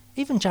lyrics,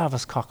 even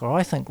Jarvis Cocker,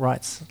 I think,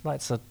 writes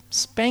a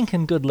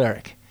spanking good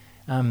lyric.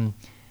 They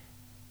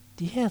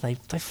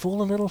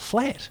fall a little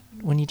flat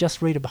when you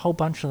just read a whole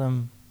bunch of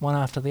them one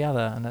after the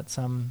other, and it's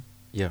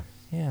Yeah.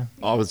 yeah.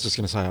 I was just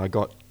going to say, I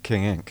got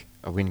King Ink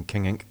when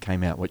King Ink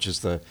came out, which is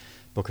the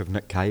book of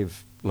Nick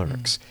Cave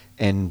lyrics,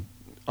 and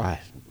I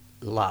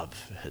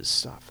love his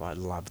stuff. I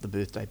love The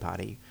Birthday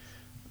Party.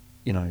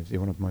 You know, they're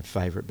one of my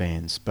favourite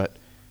bands. But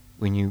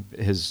and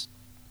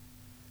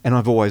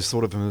I've always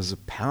thought of him as a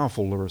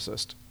powerful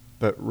lyricist,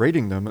 but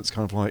reading them, it's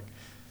kind of like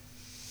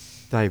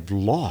they've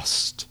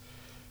lost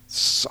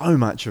so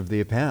much of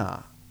their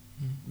power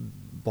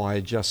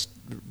by just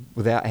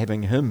without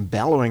having him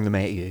bellowing them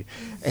at you,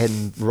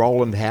 and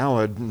Roland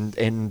Howard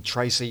and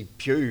Tracy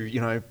Pugh,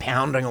 you know,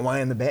 pounding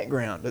away in the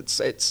background.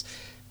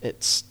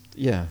 It's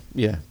yeah.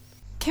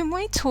 Can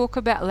we talk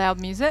about loud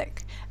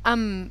music?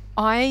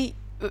 I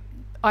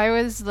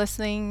was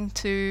listening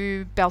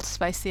to Belter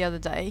Space the other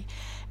day,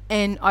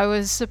 and I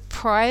was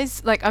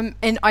surprised.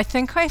 And I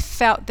think I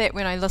felt that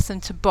when I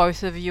listened to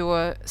both of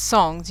your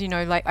songs. You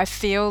know, like I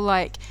feel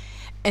like,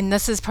 and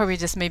this is probably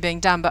just me being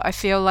dumb, but I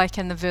feel like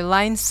in the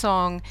Verlaine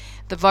song,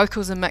 the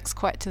vocals are mixed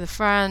quite to the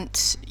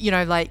front. You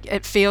know, like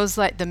it feels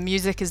like the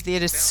music is there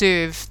to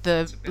serve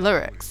the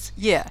lyrics.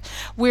 Yeah.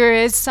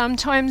 Whereas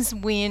sometimes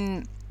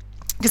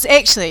because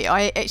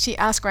I actually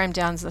asked Graham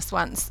Downs this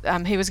once.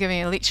 He was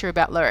giving a lecture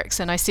about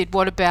lyrics, and I said,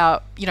 what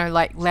about, you know,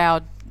 like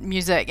loud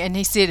music? And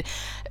he said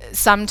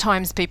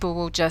sometimes people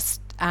will just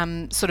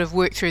sort of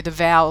work through the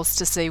vowels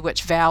to see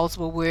which vowels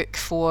will work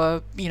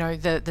for, you know,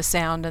 the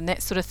sound and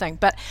that sort of thing.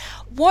 But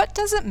what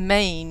does it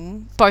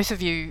mean, both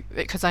of you,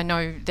 because I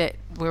know that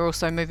we're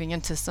also moving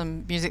into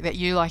some music that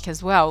you like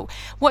as well,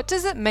 what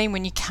does it mean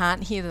when you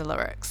can't hear the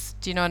lyrics?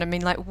 Do you know what I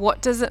mean? Like,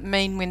 what does it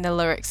mean when the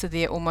lyrics are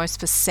there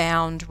almost for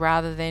sound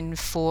rather than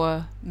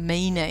for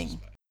meaning?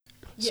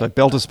 So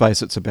Belter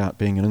Space, it's about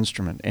being an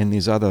instrument, and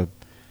there's other...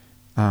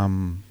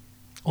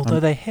 Although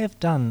they have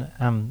done,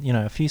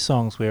 a few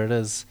songs where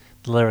the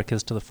lyric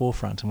is to the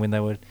forefront, and when they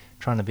were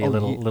trying to be a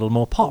little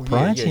more pop,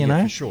 right?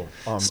 For sure.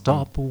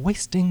 Stop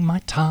wasting my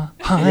time.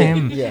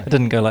 Yeah. It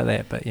didn't go like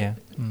that, but yeah.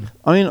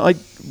 I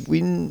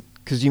mean,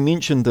 because you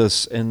mentioned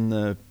this in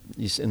the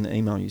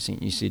email you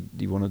sent, you said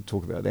you wanted to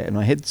talk about that, and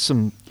I had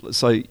some.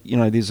 So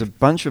there's a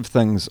bunch of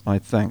things I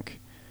think,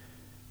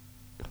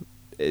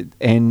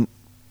 and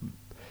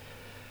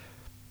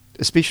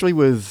especially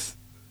with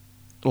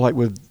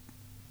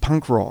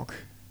punk rock.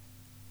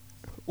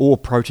 Or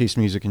protest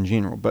music in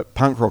general, but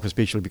punk rock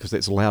especially because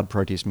that's loud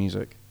protest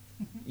music.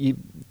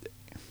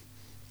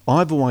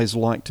 I've always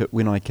liked it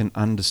when I can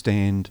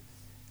understand,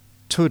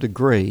 to a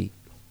degree,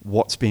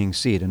 what's being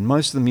said. And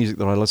most of the music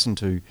that I listen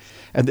to,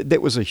 and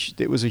that was a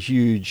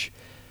huge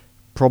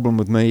problem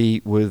with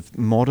me with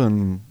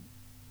modern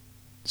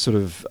sort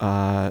of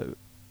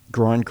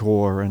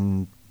grindcore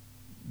and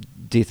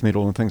death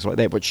metal and things like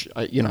that. Which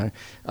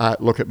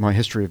look at my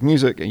history of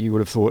music, and you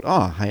would have thought,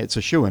 oh, hey, it's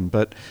a shoo-in,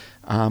 but.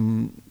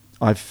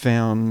 I've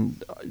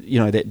found,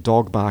 that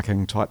dog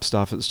barking type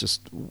stuff. It's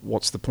just,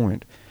 what's the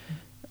point?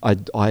 I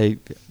didn't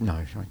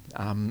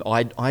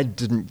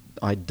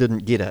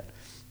get it,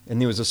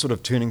 and there was a sort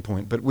of turning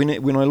point. But when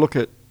I look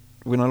at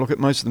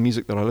most of the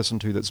music that I listen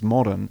to that's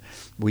modern,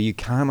 where you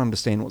can't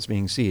understand what's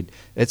being said,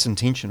 it's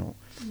intentional.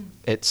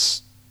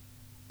 It's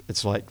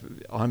like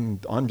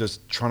I'm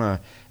just trying to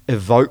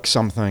evoke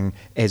something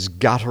as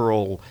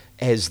guttural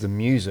as the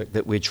music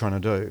that we're trying to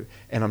do,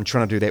 and I'm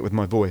trying to do that with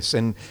my voice.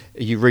 And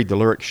you read the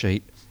lyric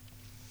sheet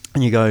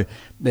and you go,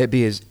 that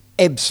bears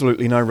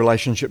absolutely no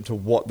relationship to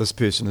what this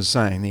person is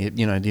saying.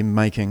 They're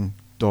making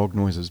dog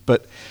noises.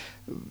 But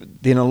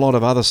then a lot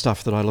of other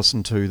stuff that I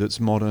listen to that's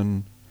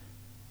modern,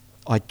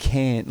 I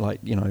can't,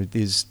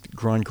 there's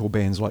grindcore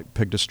bands like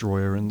Pig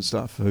Destroyer and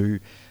stuff who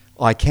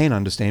I can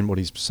understand what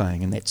he's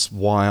saying, and that's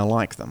why I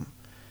like them.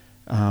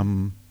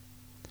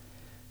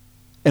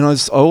 And I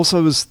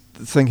also was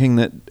thinking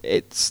that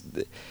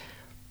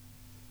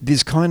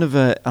there's kind of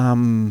a,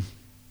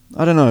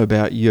 I don't know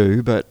about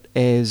you, but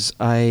as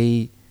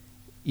a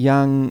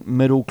young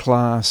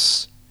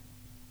middle-class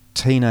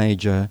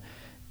teenager,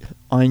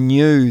 I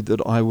knew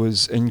that I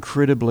was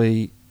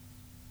incredibly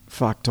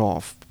fucked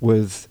off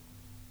with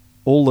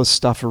all this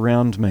stuff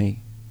around me,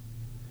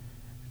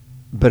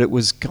 but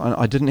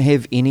I didn't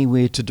have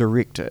anywhere to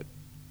direct it.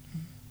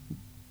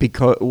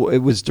 Because it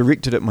was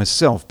directed at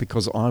myself,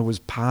 because I was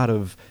part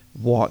of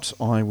what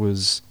I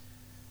was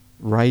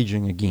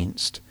raging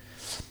against.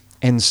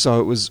 And so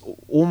it was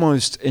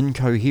almost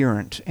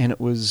incoherent, and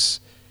it was...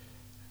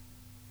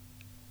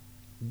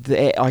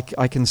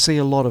 I can see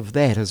a lot of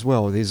that as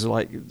well. There's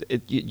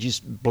you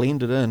just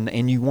blend it in,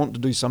 and you want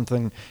to do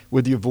something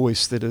with your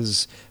voice that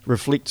is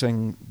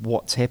reflecting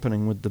what's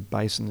happening with the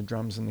bass and the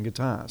drums and the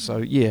guitar. So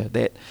yeah,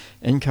 that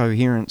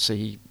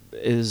incoherency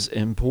is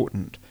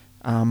important.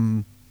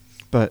 And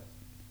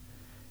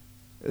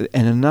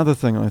another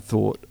thing I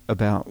thought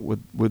about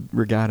with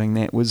regarding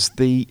that was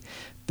the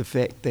the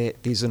fact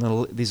that there's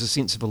a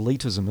sense of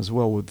elitism as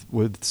well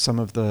with some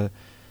of the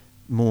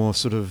more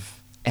sort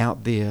of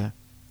out there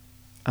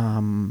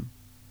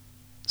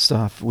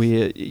stuff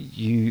where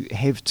you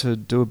have to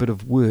do a bit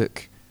of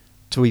work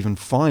to even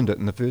find it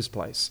in the first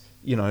place.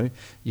 You know,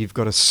 you've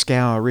got to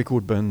scour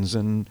record bins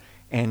and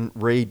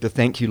read the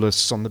thank you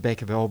lists on the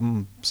back of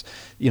albums,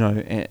 you know,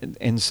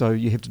 and so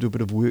you have to do a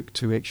bit of work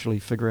to actually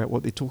figure out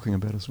what they're talking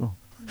about as well.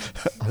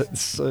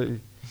 So,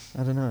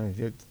 I don't know.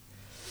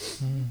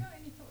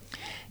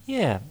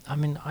 Yeah, I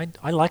mean,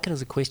 I like it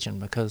as a question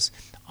because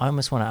I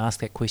almost want to ask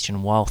that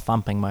question while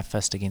thumping my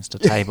fist against a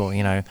table,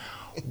 you know,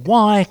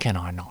 why can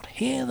I not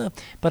hear the...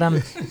 But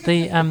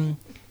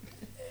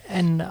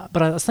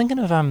but I was thinking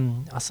of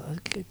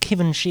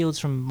Kevin Shields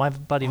from My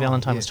Bloody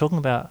Valentine was talking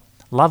about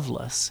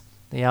Loveless,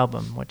 the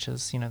album, which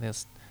is, you know,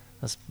 this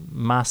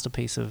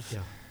masterpiece of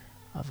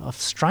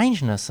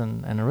strangeness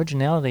and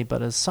originality,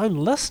 but is so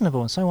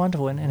listenable and so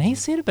wonderful. And he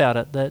said about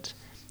it that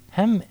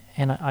him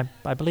and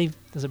I believe,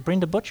 is it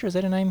Brenda Butcher, is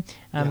that her name?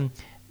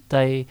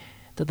 They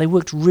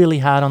worked really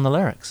hard on the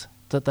lyrics,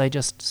 that they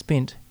just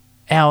spent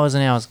hours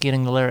and hours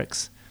getting the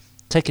lyrics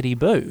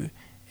tickety-boo.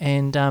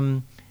 And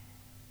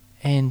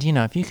you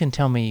know, if you can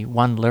tell me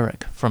one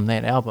lyric from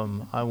that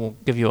album, I will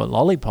give you a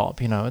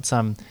lollipop. You know, it's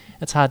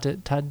hard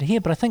to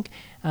hear. But I think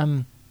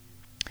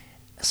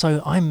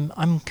so.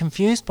 I'm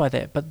confused by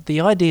that. But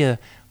the idea,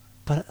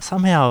 but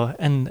somehow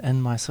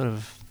in my sort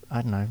of,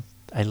 I don't know,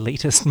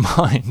 elitist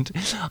mind,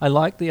 I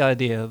like the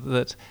idea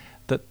that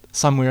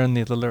somewhere in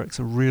there the lyrics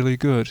are really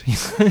good.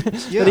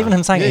 But even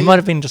him saying it might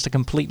have been just a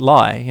complete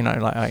lie. You know,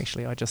 like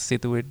actually I just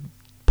said the word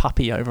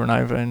puppy over and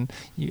over. And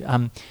you,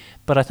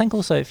 but I think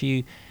also if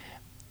you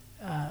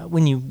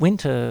when you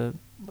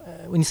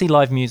see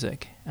live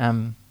music,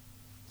 in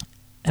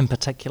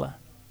particular,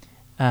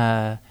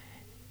 and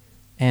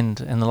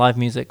the live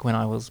music when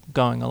I was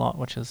going a lot,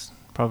 which is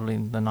probably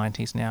in the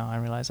 90s now, I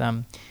realise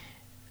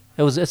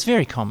it's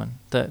very common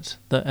that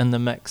in the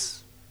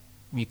mix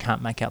you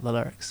can't make out the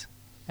lyrics,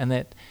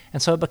 and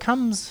so it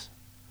becomes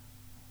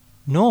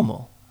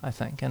normal, I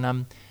think, and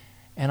I'm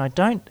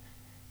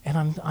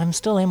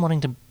still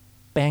wanting to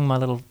bang my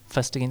little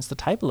fist against the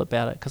table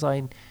about it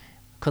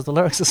because the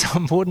lyrics are so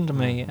important to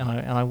me, and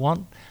I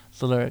want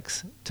the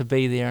lyrics to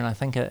be there, and I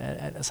think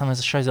it sometimes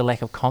it shows a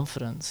lack of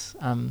confidence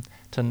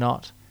to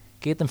not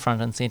get them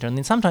front and centre. And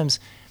then sometimes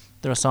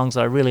there are songs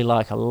that I really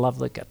like. I love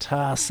the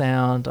guitar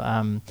sound,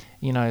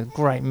 you know,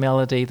 great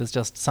melody. There's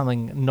just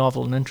something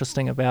novel and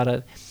interesting about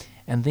it.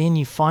 And then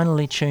you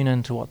finally tune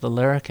into what the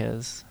lyric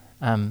is,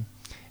 and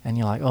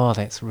you're like, oh,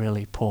 that's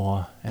really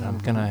poor, and I'm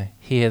going to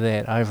hear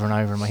that over and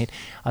over in my head.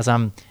 I was,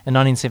 in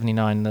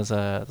 1979, there's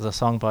a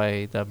song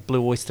by the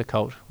Blue Oyster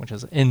Cult, which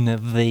is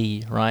In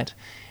Thee, right?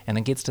 And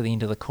it gets to the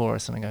end of the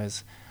chorus, and it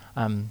goes,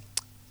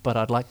 but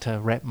I'd like to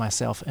wrap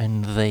myself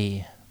in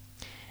thee.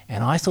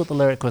 And I thought the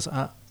lyric was,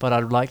 but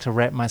I'd like to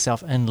wrap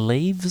myself in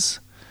leaves.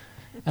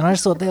 And I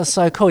just thought that was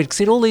so cool. He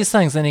said all these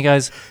things, then he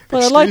goes,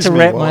 but I'd like to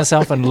wrap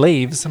myself in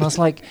leaves. And I was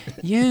like,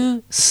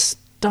 you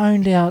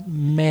stoned out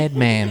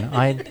madman.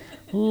 I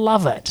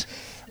love it.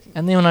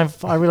 And then when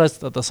I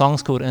realised that the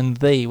song's called In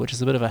Thee, which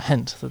is a bit of a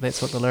hint that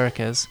that's what the lyric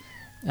is,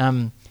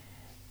 I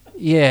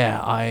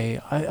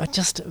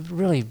just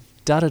really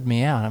dudded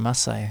me out, I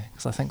must say,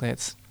 because I think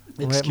that's...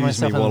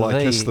 Excuse me while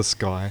I kiss the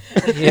sky.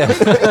 Yeah.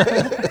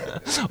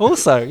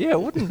 Also, yeah,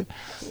 wouldn't...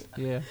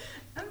 Yeah.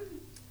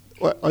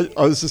 Well,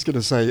 I was just going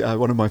to say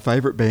one of my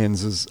favourite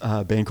bands is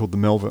a band called the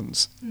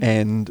Melvins,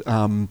 and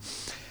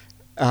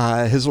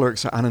his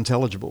lyrics are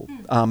unintelligible,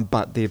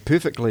 but they're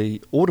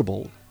perfectly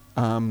audible.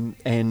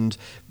 And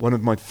one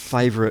of my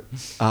favourite,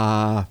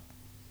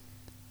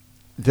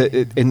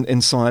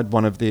 inside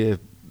one of their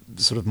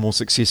sort of more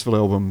successful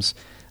albums,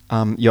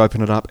 you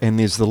open it up and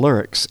there's the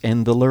lyrics,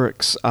 and the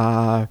lyrics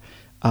are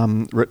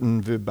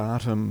written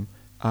verbatim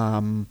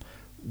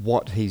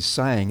what he's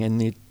saying, and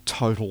they're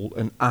total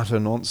and utter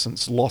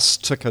nonsense.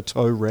 Lost tick a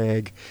toe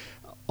rag,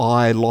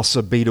 I lost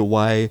a beat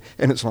away,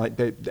 and it's like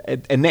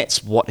that, and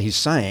that's what he's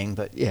saying.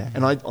 But yeah,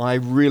 and I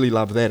really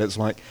love that. It's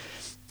like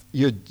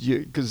you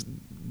because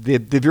they're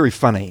very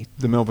funny.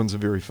 The Melvins are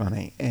very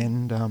funny,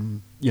 and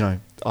you know,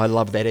 I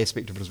love that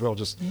aspect of it as well.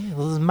 Just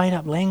well, there's made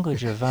up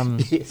language of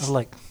yes. of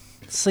like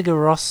Sigur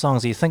Rós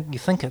songs. You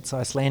think it's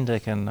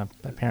Icelandic, and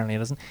apparently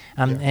it isn't.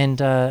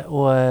 And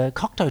or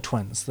Cocteau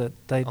Twins that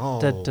they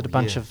did a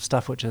bunch of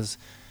stuff which is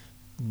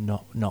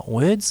not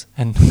words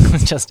and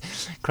just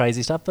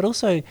crazy stuff. But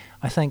also,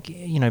 I think,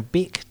 you know,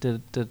 Beck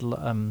did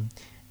in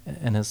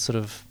his sort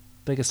of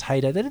biggest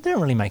heyday, they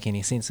didn't really make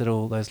any sense at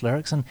all, those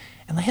lyrics, and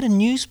they had a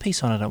news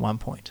piece on it at one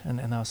point, and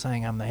they were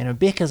saying, you know,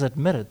 Beck has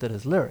admitted that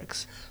his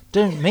lyrics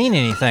didn't mean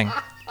anything.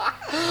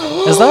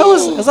 As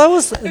I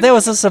was, there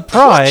was a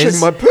surprise.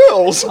 Clutching my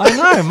pearls. I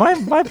know,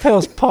 my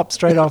pearls popped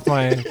straight off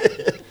my,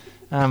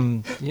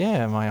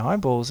 my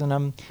eyeballs,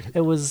 and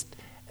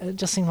it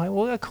just seemed like,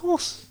 well, of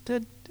course,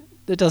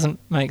 it doesn't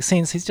make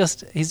sense. He's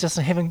just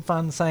having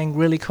fun saying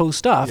really cool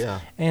stuff.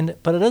 Yeah.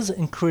 But it is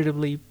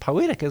incredibly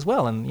poetic as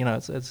well. And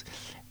it's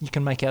you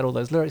can make out all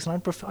those lyrics. And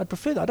I'd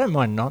prefer that. I don't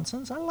mind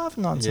nonsense. I love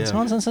nonsense. Yeah.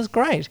 Nonsense is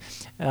great.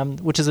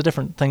 Which is a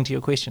different thing to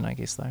your question, I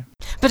guess, though.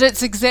 But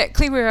it's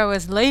exactly where I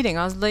was leading.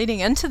 I was leading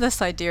into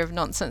this idea of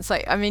nonsense.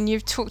 Like, I mean,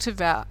 you've talked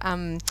about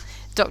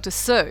Dr.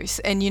 Seuss,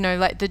 and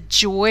like the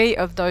joy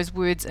of those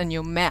words in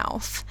your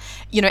mouth,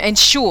 and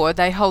sure,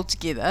 they hold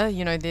together.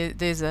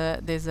 There's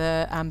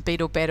a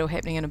beetle battle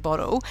happening in a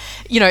bottle.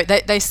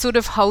 They sort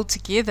of hold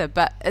together,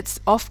 but it's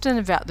often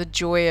about the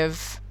joy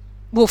of,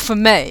 well, for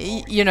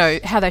me,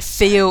 how they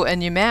feel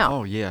in your mouth.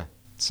 Oh yeah,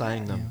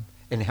 saying them.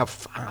 And how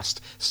fast,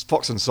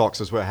 Fox and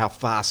Socks as well, how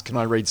fast can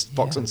I read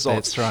Fox and Socks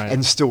that's right.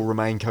 and still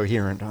remain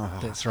coherent? Oh.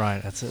 That's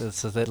right. It's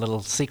that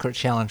little secret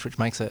challenge which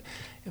makes it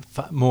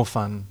more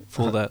fun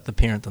for the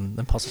parent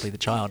than possibly the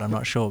child. I'm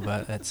not sure,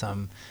 but it's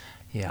I'm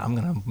going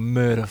to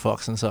murder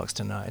Fox and Socks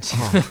tonight.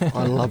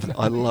 Oh,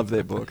 I love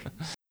that book.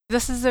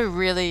 This is a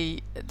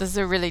really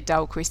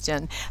dull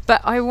question,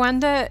 but I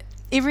wonder,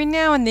 every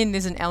now and then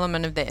there's an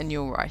element of that in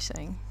your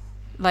writing.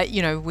 Like,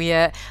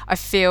 where I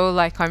feel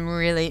like I'm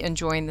really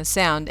enjoying the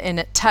sound and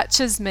it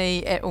touches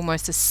me at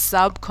almost a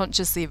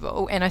subconscious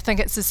level. And I think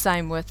it's the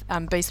same with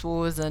Beast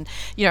Wars and,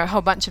 a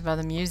whole bunch of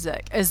other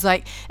music. Is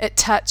like it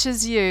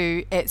touches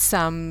you at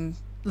some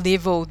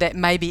level that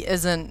maybe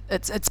isn't,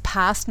 it's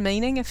past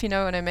meaning, if you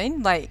know what I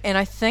mean. Like, and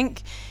I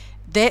think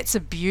that's a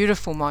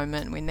beautiful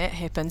moment when that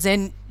happens.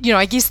 And,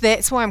 I guess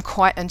that's why I'm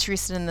quite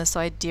interested in this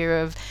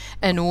idea of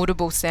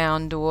inaudible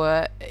sound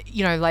or,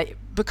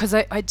 because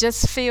I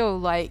just feel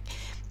like,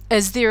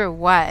 is there a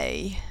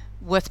way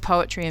with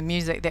poetry and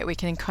music that we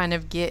can kind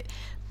of get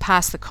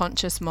past the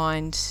conscious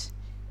mind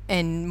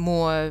and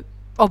more,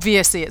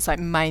 obviously it's like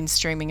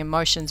mainstreaming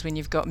emotions when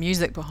you've got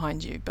music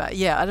behind you, but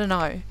yeah, I don't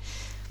know.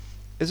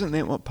 Isn't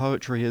that what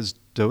poetry is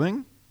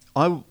doing?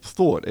 I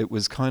thought it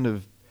was kind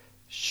of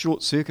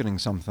short-circuiting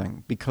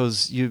something,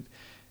 because you're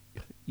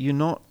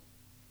not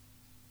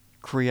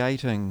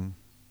creating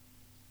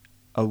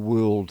a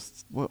world.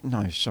 Well,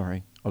 no,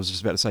 sorry. I was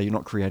just about to say you're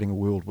not creating a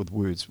world with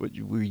words.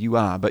 You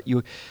are, but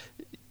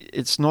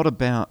it's not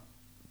about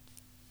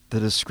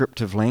the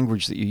descriptive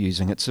language that you're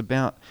using. It's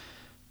about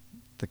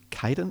the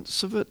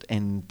cadence of it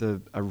and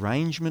the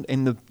arrangement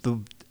and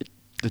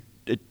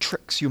it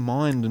tricks your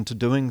mind into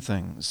doing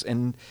things,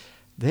 and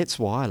that's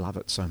why I love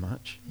it so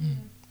much.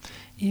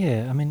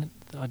 Yeah, I mean,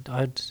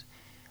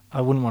 I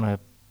wouldn't want to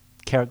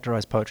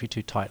characterise poetry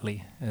too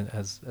tightly,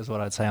 as what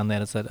I'd say on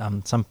that is that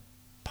some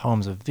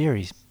poems are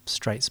very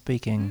straight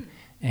speaking.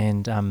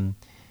 And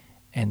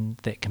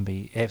that can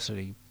be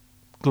absolutely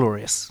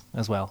glorious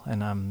as well,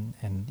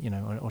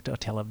 or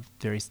tell a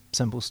very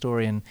simple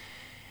story, and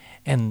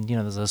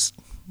there's this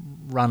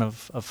run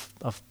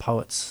of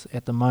poets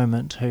at the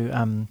moment who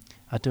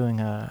are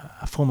doing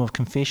a form of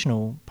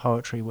confessional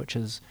poetry which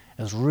is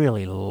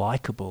really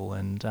likeable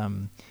and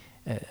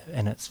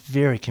it's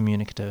very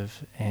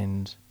communicative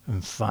and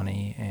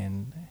funny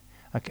and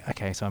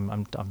okay, so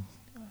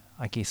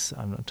I guess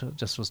I'm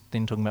just was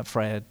then talking about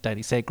Freya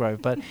Daly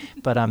Sadgrove, but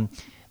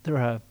there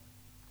are,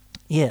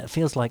 it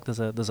feels like there's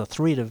a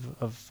thread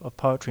of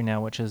poetry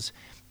now which is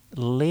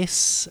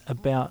less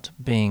about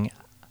being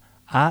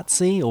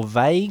artsy or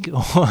vague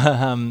or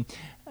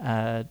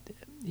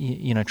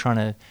trying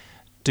to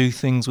do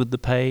things with the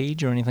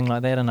page or anything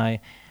like that, and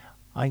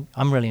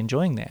I'm really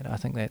enjoying that. I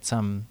think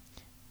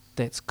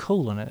that's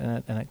cool, and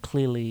it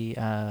clearly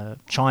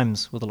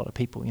chimes with a lot of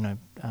people,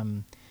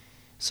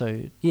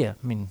 so yeah,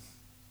 I mean.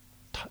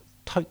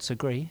 Totes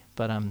agree,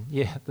 but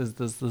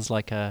there's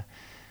like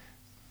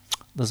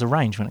there's a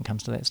range when it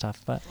comes to that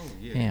stuff. But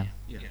yeah.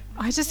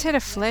 I just had a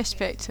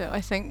flashback to,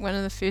 I think, one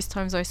of the first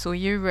times I saw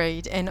you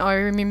read, and I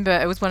remember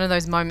it was one of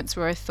those moments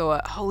where I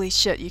thought, holy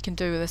shit, you can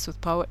do this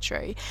with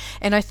poetry.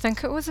 And I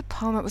think it was a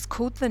poem, it was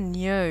called The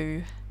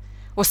New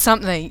or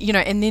something,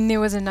 and then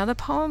there was another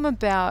poem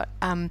about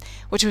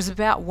which was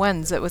about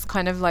winds. It was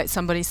kind of like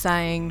somebody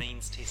saying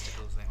means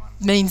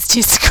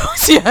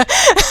testicles, yeah.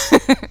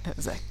 It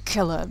was a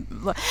killer.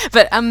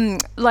 But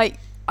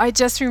I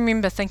just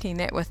remember thinking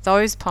that with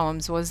those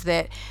poems was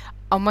that,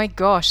 oh my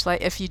gosh,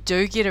 like if you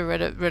do get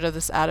rid of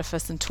this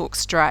artifice and talk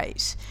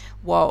straight,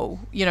 whoa,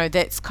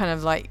 that's kind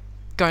of like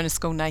going to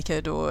school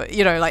naked, or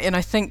and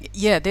I think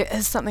there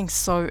is something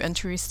so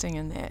interesting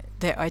in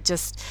that I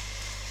just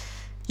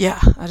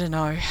I don't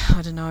know.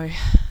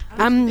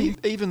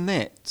 Even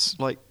that,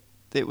 like,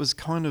 that was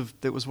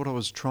what I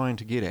was trying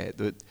to get at.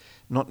 That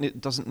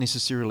it doesn't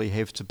necessarily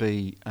have to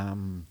be.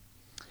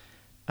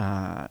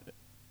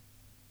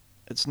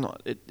 It's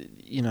not,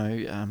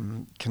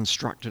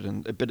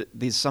 constructed, but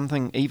there's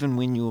something, even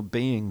when you're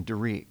being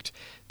direct,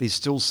 there's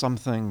still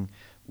something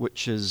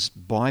which is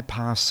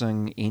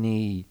bypassing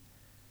any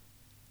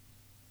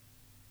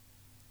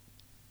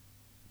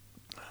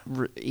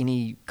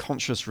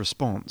conscious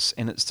response,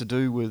 and it's to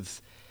do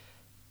with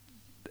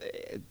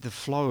the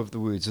flow of the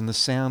words and the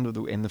sound of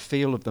and the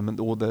feel of them,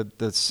 or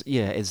as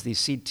they're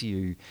said to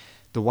you,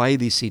 the way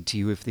they're said to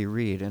you if they're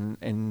read,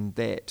 and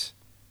that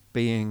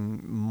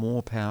being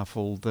more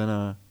powerful than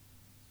a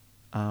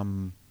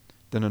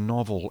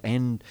novel,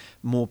 and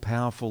more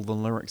powerful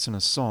than lyrics in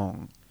a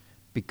song,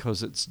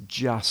 because it's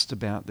just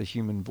about the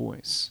human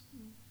voice.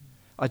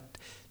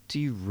 Do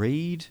you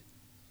read?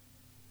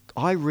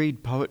 I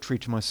read poetry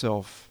to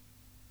myself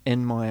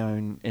in my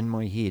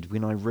head.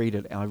 When I read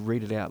it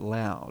out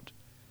loud.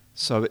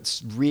 So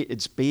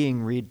it's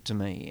being read to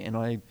me, and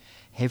I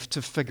have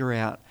to figure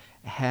out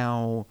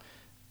how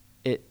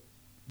it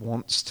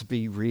wants to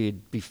be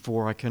read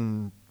before I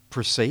can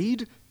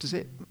proceed.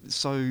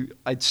 So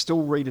I'd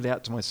still read it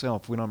out to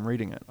myself when I'm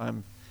reading it. I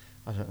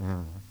don't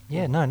know.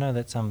 Yeah, no,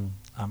 that's I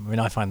mean,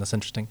 I find this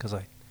interesting because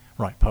I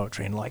write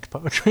poetry and like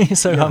poetry.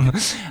 So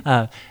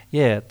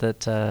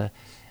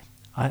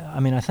I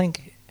mean, I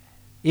think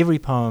every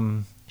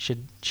poem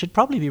should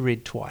probably be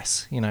read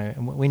twice.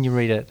 And when you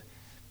read it,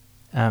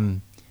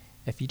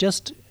 if you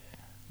just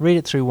read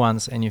it through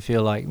once and you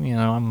feel like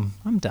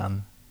I'm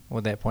done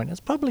at that point,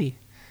 maybe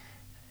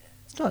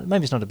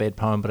it's not a bad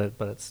poem, but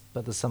there's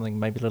something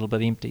maybe a little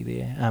bit empty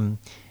there.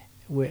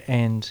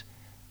 And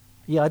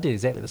I did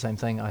exactly the same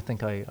thing. I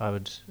think I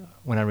would,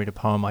 when I read a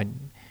poem,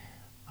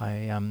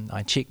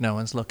 I check no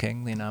one's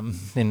looking,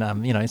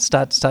 then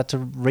start to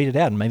read it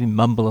out and maybe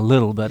mumble a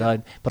little, but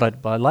I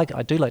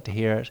do like to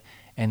hear it,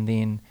 and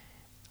then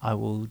I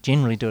will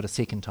generally do it a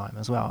second time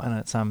as well, and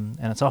it's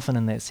often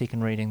in that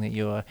second reading that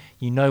you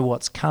know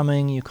what's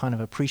coming, you're kind of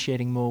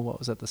appreciating more what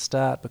was at the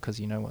start because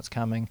you know what's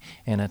coming,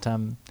 and it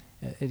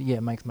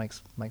makes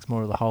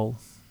more of the whole.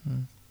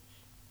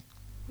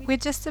 We're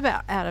just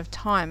about out of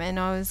time, and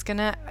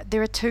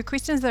there are two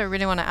questions that I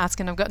really want to ask,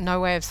 and I've got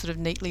no way of sort of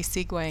neatly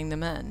segueing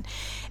them in.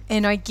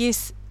 And I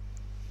guess,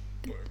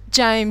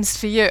 James,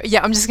 for you,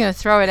 I'm just going to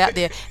throw it out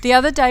there. The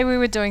other day we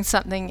were doing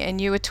something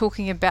and you were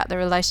talking about the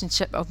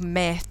relationship of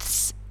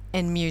maths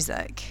and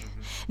music.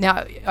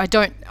 Now,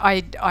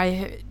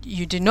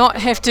 you do not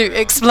have to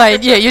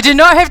explain, you do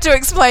not have to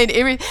explain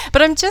everything,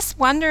 but I'm just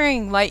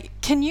wondering,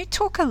 can you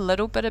talk a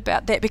little bit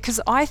about that?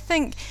 Because I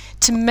think,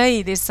 to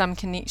me, there's some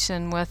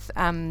connection with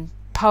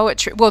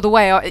poetry. Well, the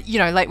way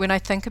when I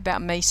think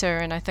about metre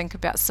and I think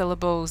about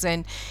syllables,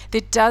 and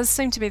there does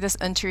seem to be this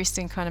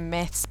interesting kind of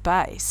maths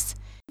base.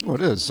 Well,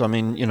 it is. I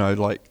mean,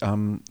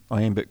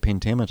 iambic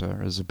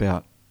pentameter is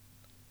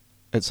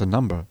it's a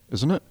number,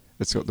 isn't it?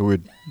 It's got the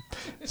word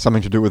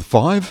something to do with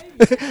 5.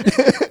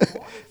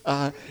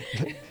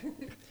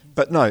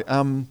 But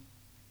no,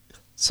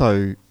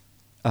 so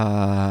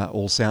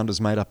all sound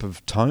is made up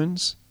of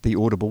tones. The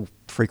audible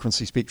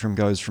frequency spectrum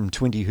goes from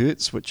 20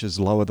 hertz, which is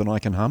lower than I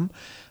can hum,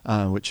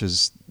 which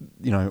is,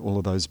 all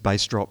of those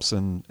bass drops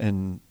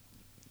and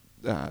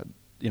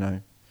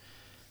drum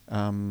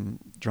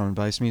and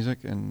bass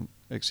music and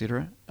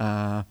etc.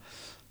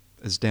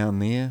 Is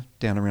down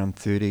around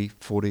 30,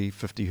 40,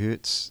 50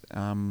 hertz.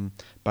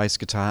 Bass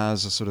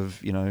guitars are sort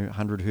of,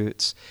 100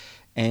 hertz,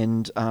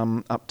 and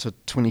up to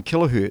 20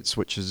 kilohertz,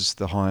 which is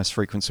the highest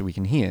frequency we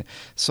can hear.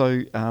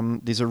 So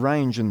there's a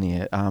range in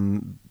there.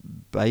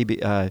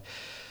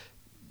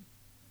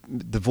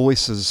 The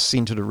voice is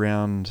centered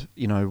around,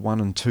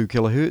 1 and 2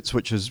 kilohertz,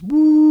 which is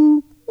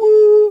woo,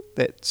 woo,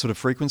 that sort of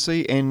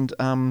frequency. And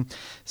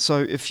so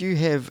if you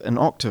have an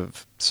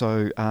octave,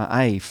 so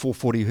A,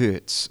 440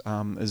 hertz,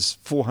 is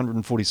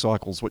 440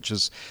 cycles, which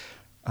is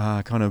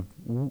kind of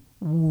woo,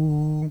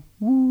 woo,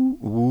 woo,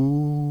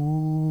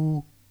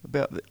 woo.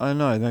 I don't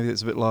know, maybe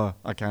it's a bit lower.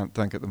 I can't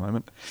think at the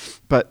moment.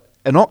 But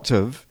an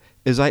octave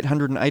is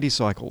 880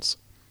 cycles,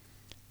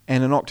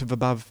 and an octave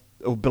above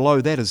or below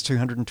that is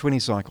 220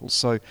 cycles.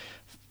 So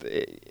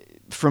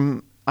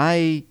from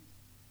A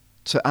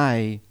to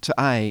A to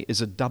A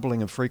is a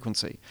doubling of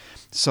frequency.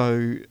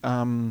 So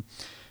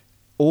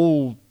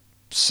all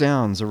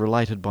sounds are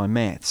related by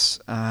maths.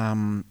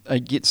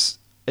 It gets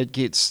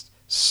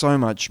so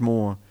much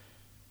more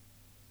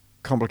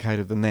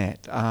complicated than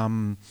that.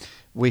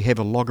 We have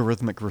a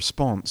logarithmic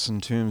response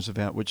in terms of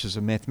which is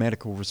a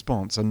mathematical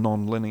response, a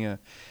non-linear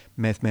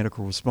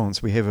mathematical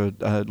response. We have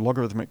a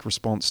logarithmic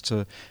response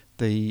to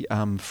the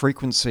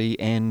frequency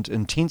and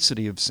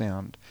intensity of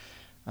sound.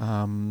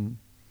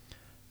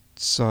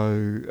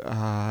 So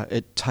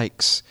it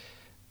takes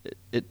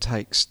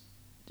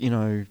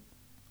 10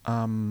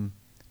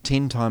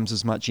 times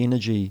as much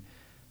energy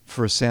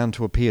for a sound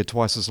to appear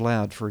twice as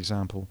loud, for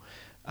example.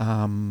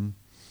 I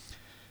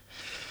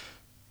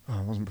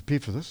wasn't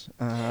prepared for this.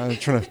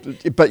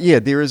 But yeah,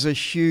 there is a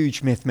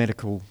huge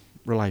mathematical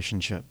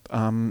relationship.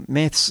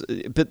 Maths,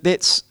 but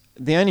that's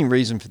the only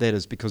reason for that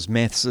is because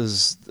maths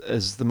is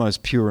the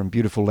most pure and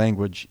beautiful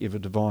language ever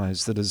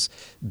devised, that is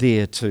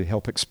there to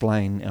help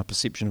explain our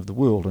perception of the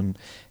world, and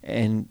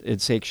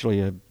it's actually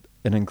an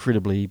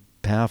incredibly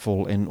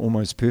powerful and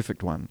almost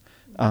perfect one,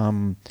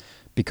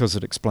 because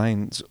it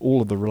explains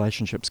all of the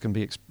relationships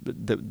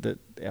that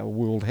our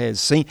world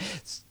has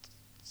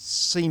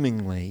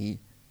seemingly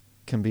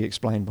can be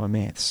explained by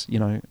maths,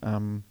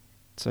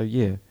 so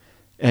yeah.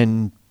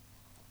 And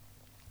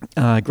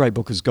a great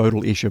book is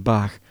Gödel, Escher,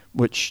 Bach,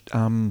 which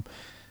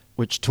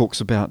talks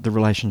about the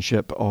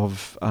relationship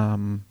of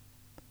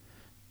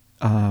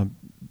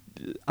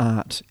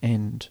art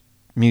and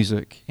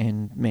music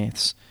and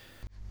maths.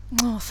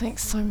 Oh,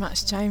 thanks so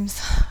much,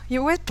 James. You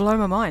always blow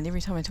my mind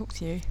every time I talk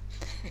to you.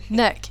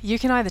 Nick, you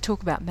can either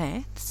talk about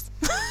maths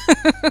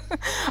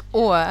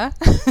or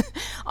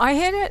I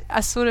had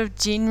a sort of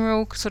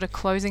general sort of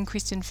closing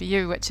question for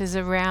you, which is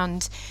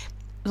around,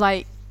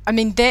 like, I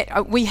mean,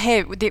 that we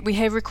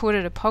have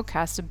recorded a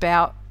podcast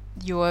about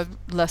your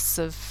lists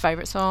of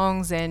favourite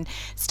songs and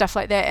stuff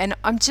like that, and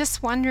I'm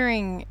just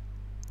wondering,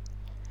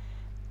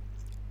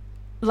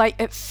 like,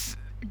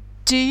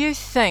 do you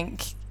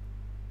think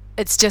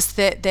it's just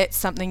that that's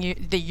something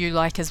that you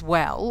like as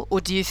well,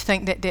 or do you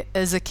think that there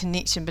is a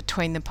connection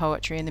between the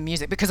poetry and the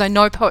music? Because I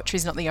know poetry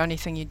is not the only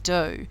thing you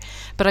do,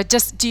 but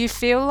do you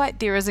feel like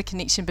there is a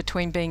connection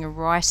between being a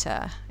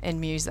writer and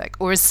music,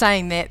 or is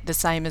saying that the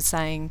same as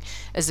saying,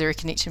 is there a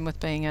connection with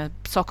being a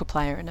soccer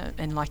player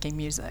and liking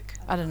music?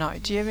 I don't know.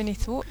 Do you have any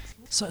thoughts?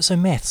 So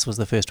maths was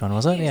the first one,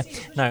 was it? Yeah.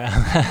 No.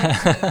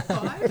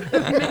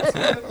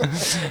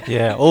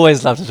 Yeah,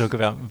 always love to talk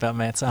about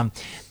maths.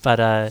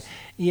 But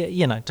yeah,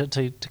 you know,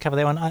 to cover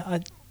that one,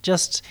 I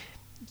just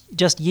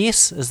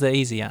yes is the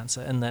easy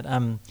answer, in that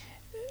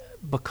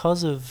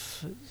because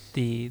of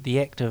the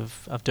act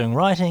of doing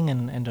writing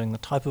and doing the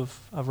type of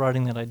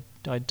writing that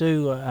I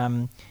do,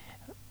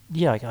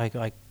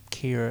 I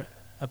care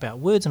about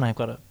words, and I've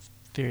got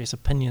various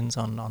opinions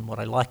on what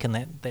I like in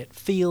that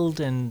field,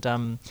 and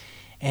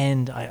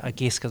I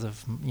guess because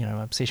of, you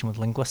know, obsession with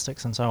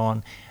linguistics and so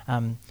on,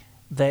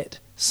 that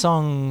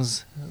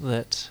songs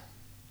that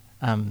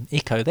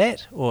echo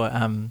that, or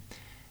and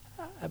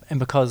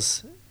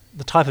because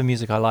the type of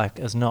music I like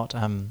is not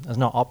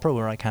opera,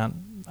 where I can't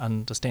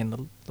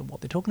understand what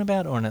they're talking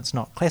about, or and it's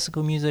not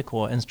classical music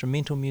or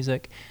instrumental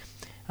music.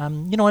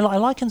 You know, I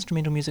like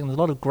instrumental music, and there's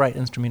a lot of great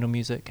instrumental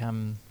music. I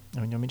mean,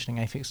 you were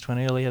mentioning Aphex Twin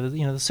earlier.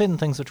 You know, there's certain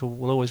things which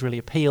will always really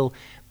appeal,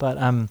 but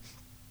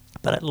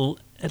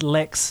it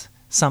lacks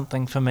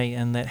something for me,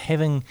 and that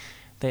having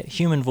that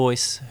human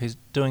voice who's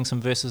doing some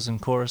verses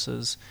and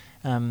choruses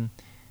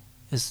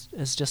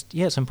is just,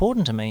 yeah, it's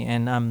important to me.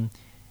 And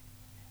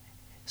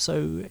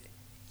so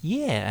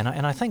yeah,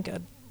 and I think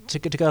to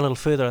go a little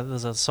further,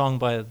 there's a song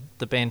by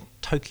the band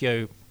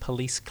Tokyo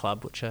Police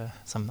Club, which are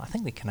I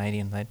think they're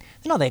Canadian. They're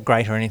not that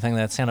great or anything.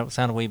 They sound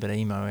a wee bit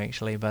emo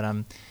actually,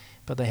 but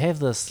they have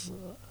this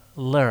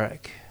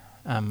lyric,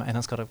 and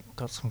it's got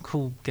some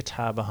cool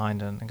guitar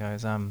behind it, and it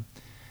goes and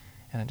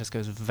it just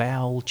goes,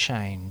 vowel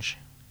change.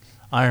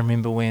 I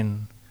remember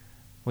when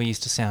we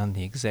used to sound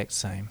the exact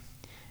same,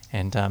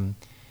 and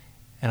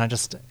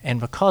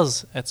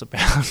because it's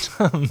about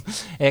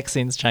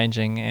accents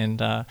changing,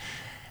 and I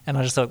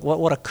just thought,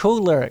 what a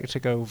cool lyric to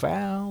go,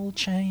 vowel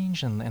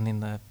change, and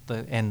then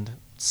and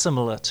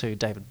similar to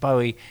David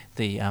Bowie,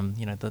 the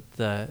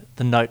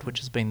note which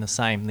has been the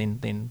same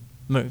then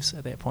moves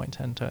at that point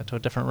into a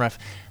different riff.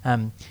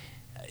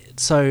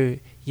 So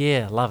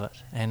yeah, love it,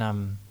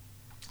 and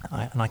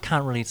I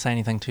can't really say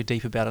anything too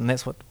deep about it, and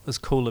that's what is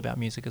cool about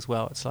music as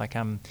well. It's like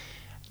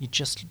you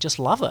just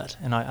love it,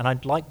 and I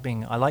like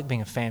being a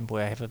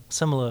fanboy. I have a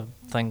similar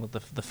thing with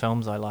the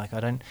films I like. I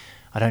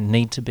don't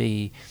need to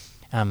be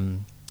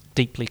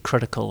deeply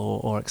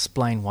critical or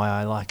explain why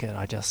I like it.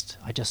 I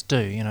just do,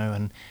 you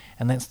know,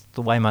 and that's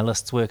the way my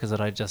lists work. Is that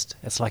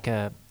it's like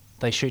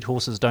they shoot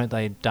horses, don't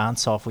they?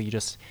 Dance off, where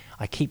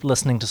I keep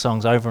listening to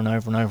songs over and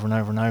over and over and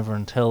over and over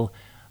until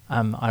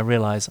I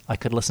realise I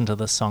could listen to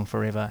this song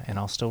forever and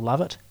I'll still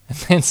love it.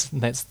 And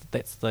that's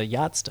the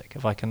yardstick.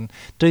 If I can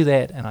do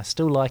that and I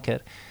still like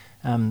it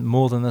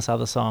more than this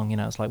other song, you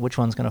know, it's like, which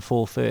one's going to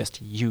fall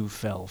first? You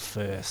fell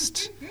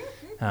first.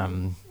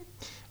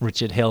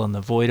 Richard Hell and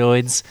the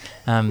Voidoids.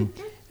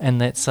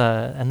 And that's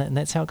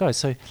how it goes.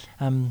 So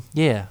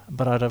yeah,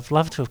 but I'd have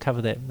loved to have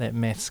covered that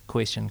maths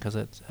question, because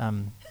it's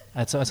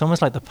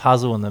almost like the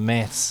puzzle and the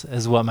maths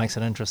is what makes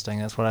it interesting.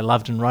 That's what I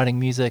loved in writing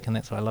music, and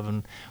that's what I love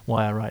in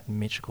why I write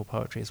metrical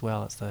poetry as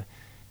well. It's the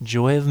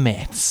joy of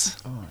maths.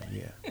 Oh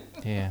yeah.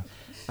 Yeah.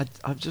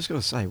 I've just got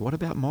to say, what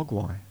about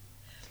Mogwai?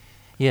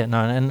 Yeah,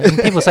 no, and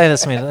people say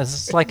this to me.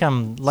 It's like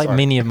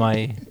many of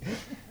my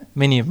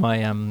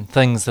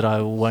things that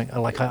I won't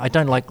like. I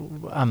don't like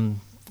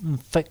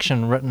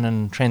fiction written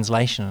in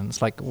translation.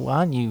 It's like, well,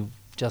 aren't you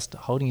just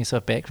holding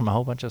yourself back from a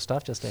whole bunch of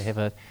stuff just to have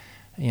a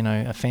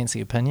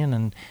fancy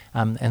opinion?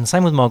 And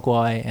same with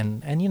Mogwai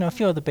and you know, a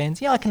few other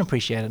bands. Yeah, I can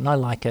appreciate it and I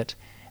like it.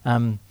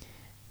 Yeah,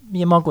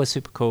 Mogwai's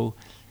super cool,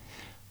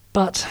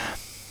 but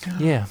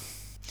yeah.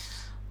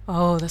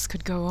 Oh, this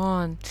could go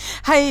on.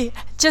 Hey,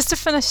 just to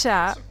finish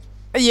up,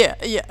 yeah,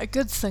 a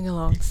good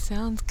sing-along.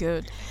 Sounds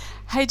good.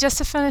 Hey, just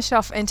to finish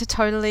off and to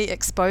totally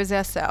expose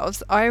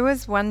ourselves, I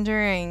was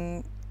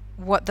wondering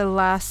what the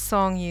last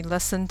song you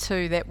listened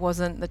to that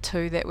wasn't the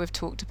two that we've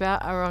talked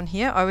about are on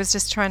here. I was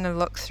just trying to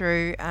look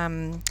through.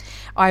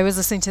 I was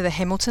listening to the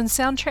Hamilton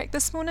soundtrack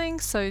this morning,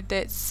 so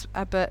that's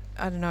a bit,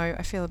 I don't know,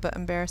 I feel a bit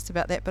embarrassed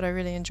about that, but I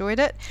really enjoyed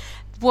it.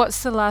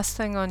 What's the last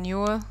thing on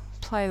your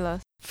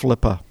playlist?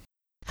 Flipper.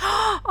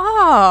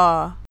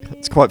 Oh.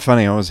 It's quite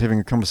funny. I was having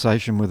a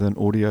conversation with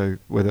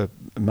a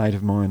mate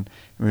of mine.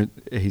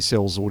 He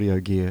sells audio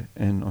gear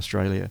in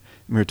Australia.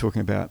 And we were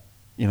talking about,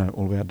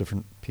 all of our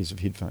different pairs of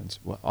headphones.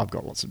 Well, I've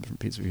got lots of different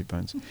pairs of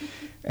headphones.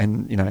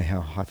 And,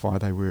 how hi-fi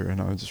they were. And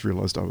I just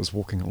realised I was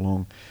walking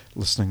along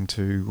listening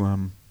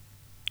to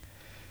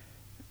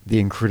the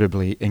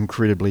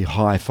incredibly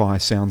hi-fi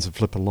sounds of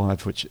Flipper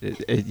Live, which,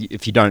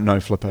 if you don't know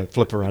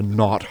Flipper are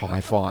not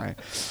hi-fi.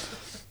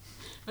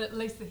 But at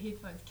least the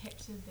headphones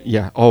captured that.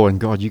 Yeah. Oh, and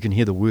God, you can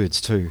hear the words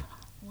too.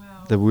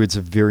 Wow. The words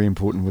are very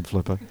important with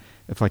Flipper.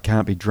 If I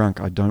can't be drunk,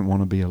 I don't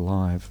want to be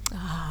alive.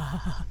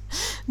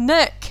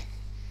 Nick,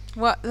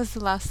 what was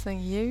the last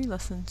thing you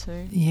listened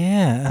to?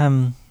 Yeah,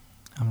 I'm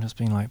just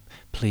being like,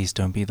 please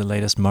don't be the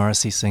latest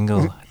Morrissey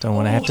single. I don't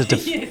want to have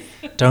to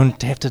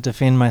don't have to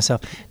defend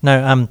myself.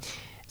 No, I'm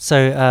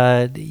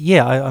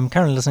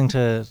currently listening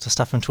to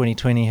stuff from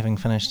 2020, having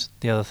finished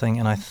the other thing,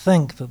 and I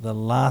think that the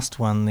last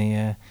one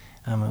there,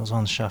 it was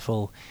on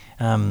shuffle,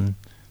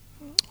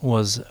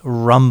 was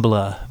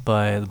Rumbler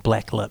by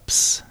Black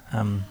Lips.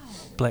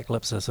 Black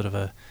Lips are sort of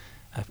a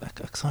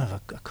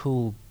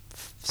cool,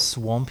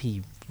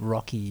 swampy,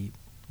 rocky,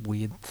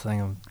 weird thing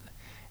of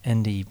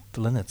indie,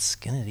 Lynyrd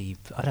Skynyrd.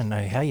 I don't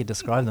know how you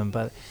describe them,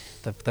 but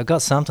they've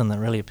got something that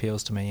really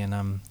appeals to me.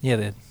 And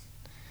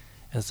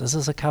is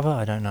this a cover?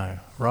 I don't know.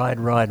 Ride,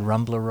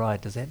 Rumbler,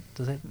 ride. Does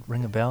that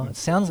ring a bell?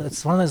 It's one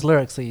of those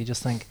lyrics that you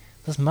just think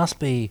this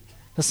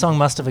song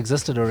must have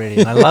existed already.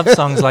 And I love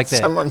songs like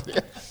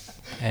that.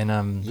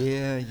 And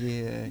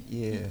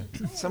Yeah.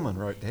 Someone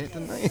wrote that,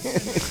 didn't they?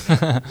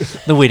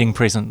 The wedding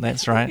present.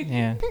 That's right.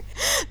 Yeah.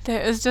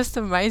 That is just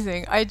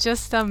amazing. I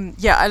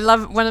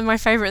love, one of my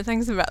favourite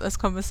things about this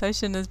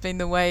conversation has been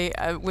the way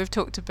we've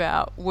talked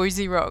about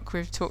woozy rock,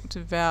 we've talked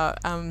about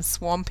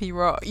swampy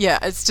rock. Yeah,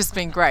 it's just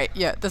been great.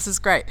 Yeah, this is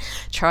great.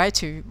 Try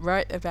to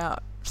write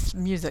about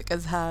music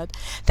is hard.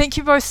 Thank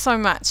you both so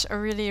much. I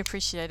really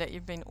appreciate it.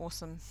 You've been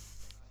awesome.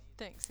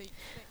 Thanks.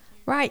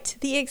 Right,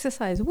 the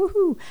exercise,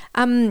 woohoo!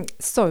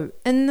 So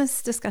in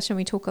this discussion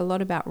we talk a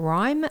lot about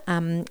rhyme.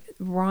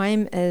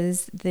 Rhyme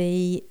is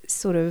the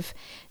sort of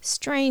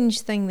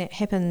strange thing that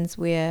happens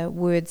where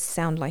words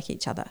sound like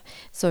each other.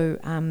 So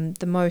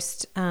the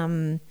most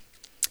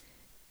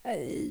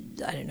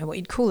I don't know what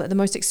you'd call it. The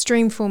most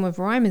extreme form of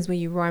rhyme is where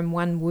you rhyme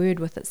one word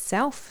with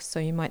itself. So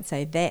you might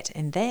say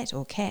that,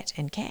 or cat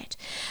and cat.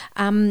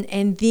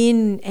 And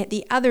then at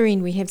the other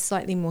end, we have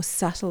slightly more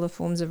subtler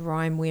forms of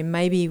rhyme where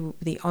maybe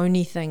the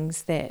only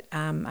things that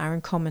are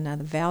in common are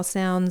the vowel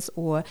sounds,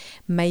 or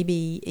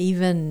maybe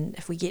even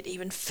if we get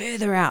even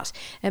further out,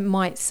 it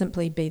might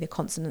simply be the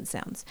consonant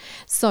sounds.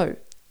 So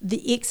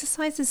the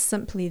exercise is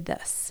simply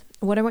this.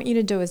 What I want you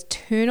to do is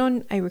turn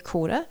on a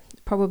recorder.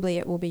 Probably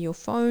it will be your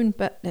phone,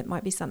 but it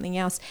might be something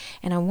else.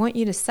 And I want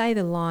you to say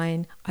the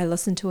line, I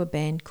listen to a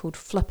band called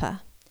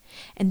Flipper.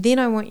 And then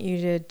I want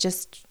you to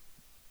just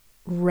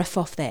riff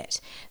off that.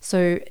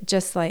 So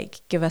just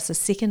like give us a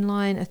second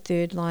line, a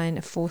third line,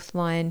 a fourth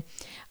line.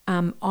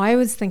 I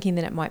was thinking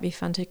that it might be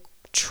fun to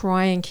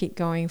try and keep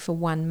going for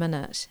 1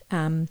 minute.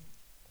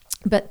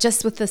 But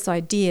just with this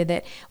idea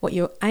that what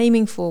you're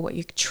aiming for, what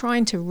you're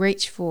trying to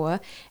reach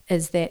for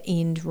is that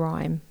end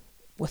rhyme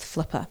with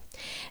Flipper.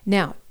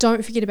 Now,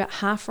 don't forget about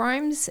half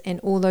rhymes and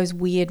all those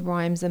weird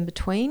rhymes in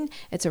between.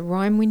 It's a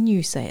rhyme when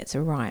you say it's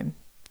a rhyme.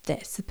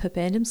 That's the Pip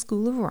Andom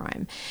School of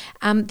Rhyme.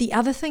 The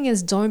other thing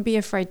is, don't be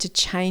afraid to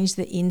change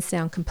the end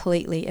sound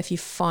completely if you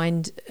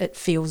find it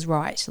feels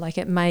right. Like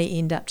it may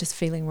end up just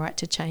feeling right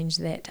to change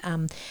that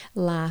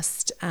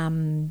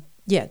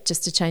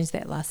just to change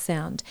that last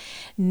sound.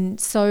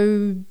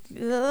 So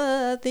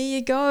there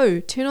you go.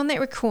 Turn on that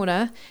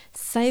recorder,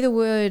 say the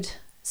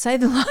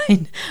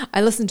line,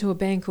 I listen to a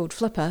band called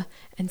Flipper,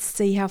 and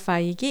see how far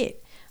you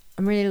get.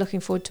 I'm really looking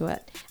forward to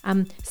it.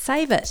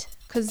 Save it,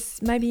 because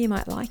maybe you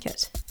might like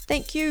it.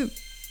 Thank you.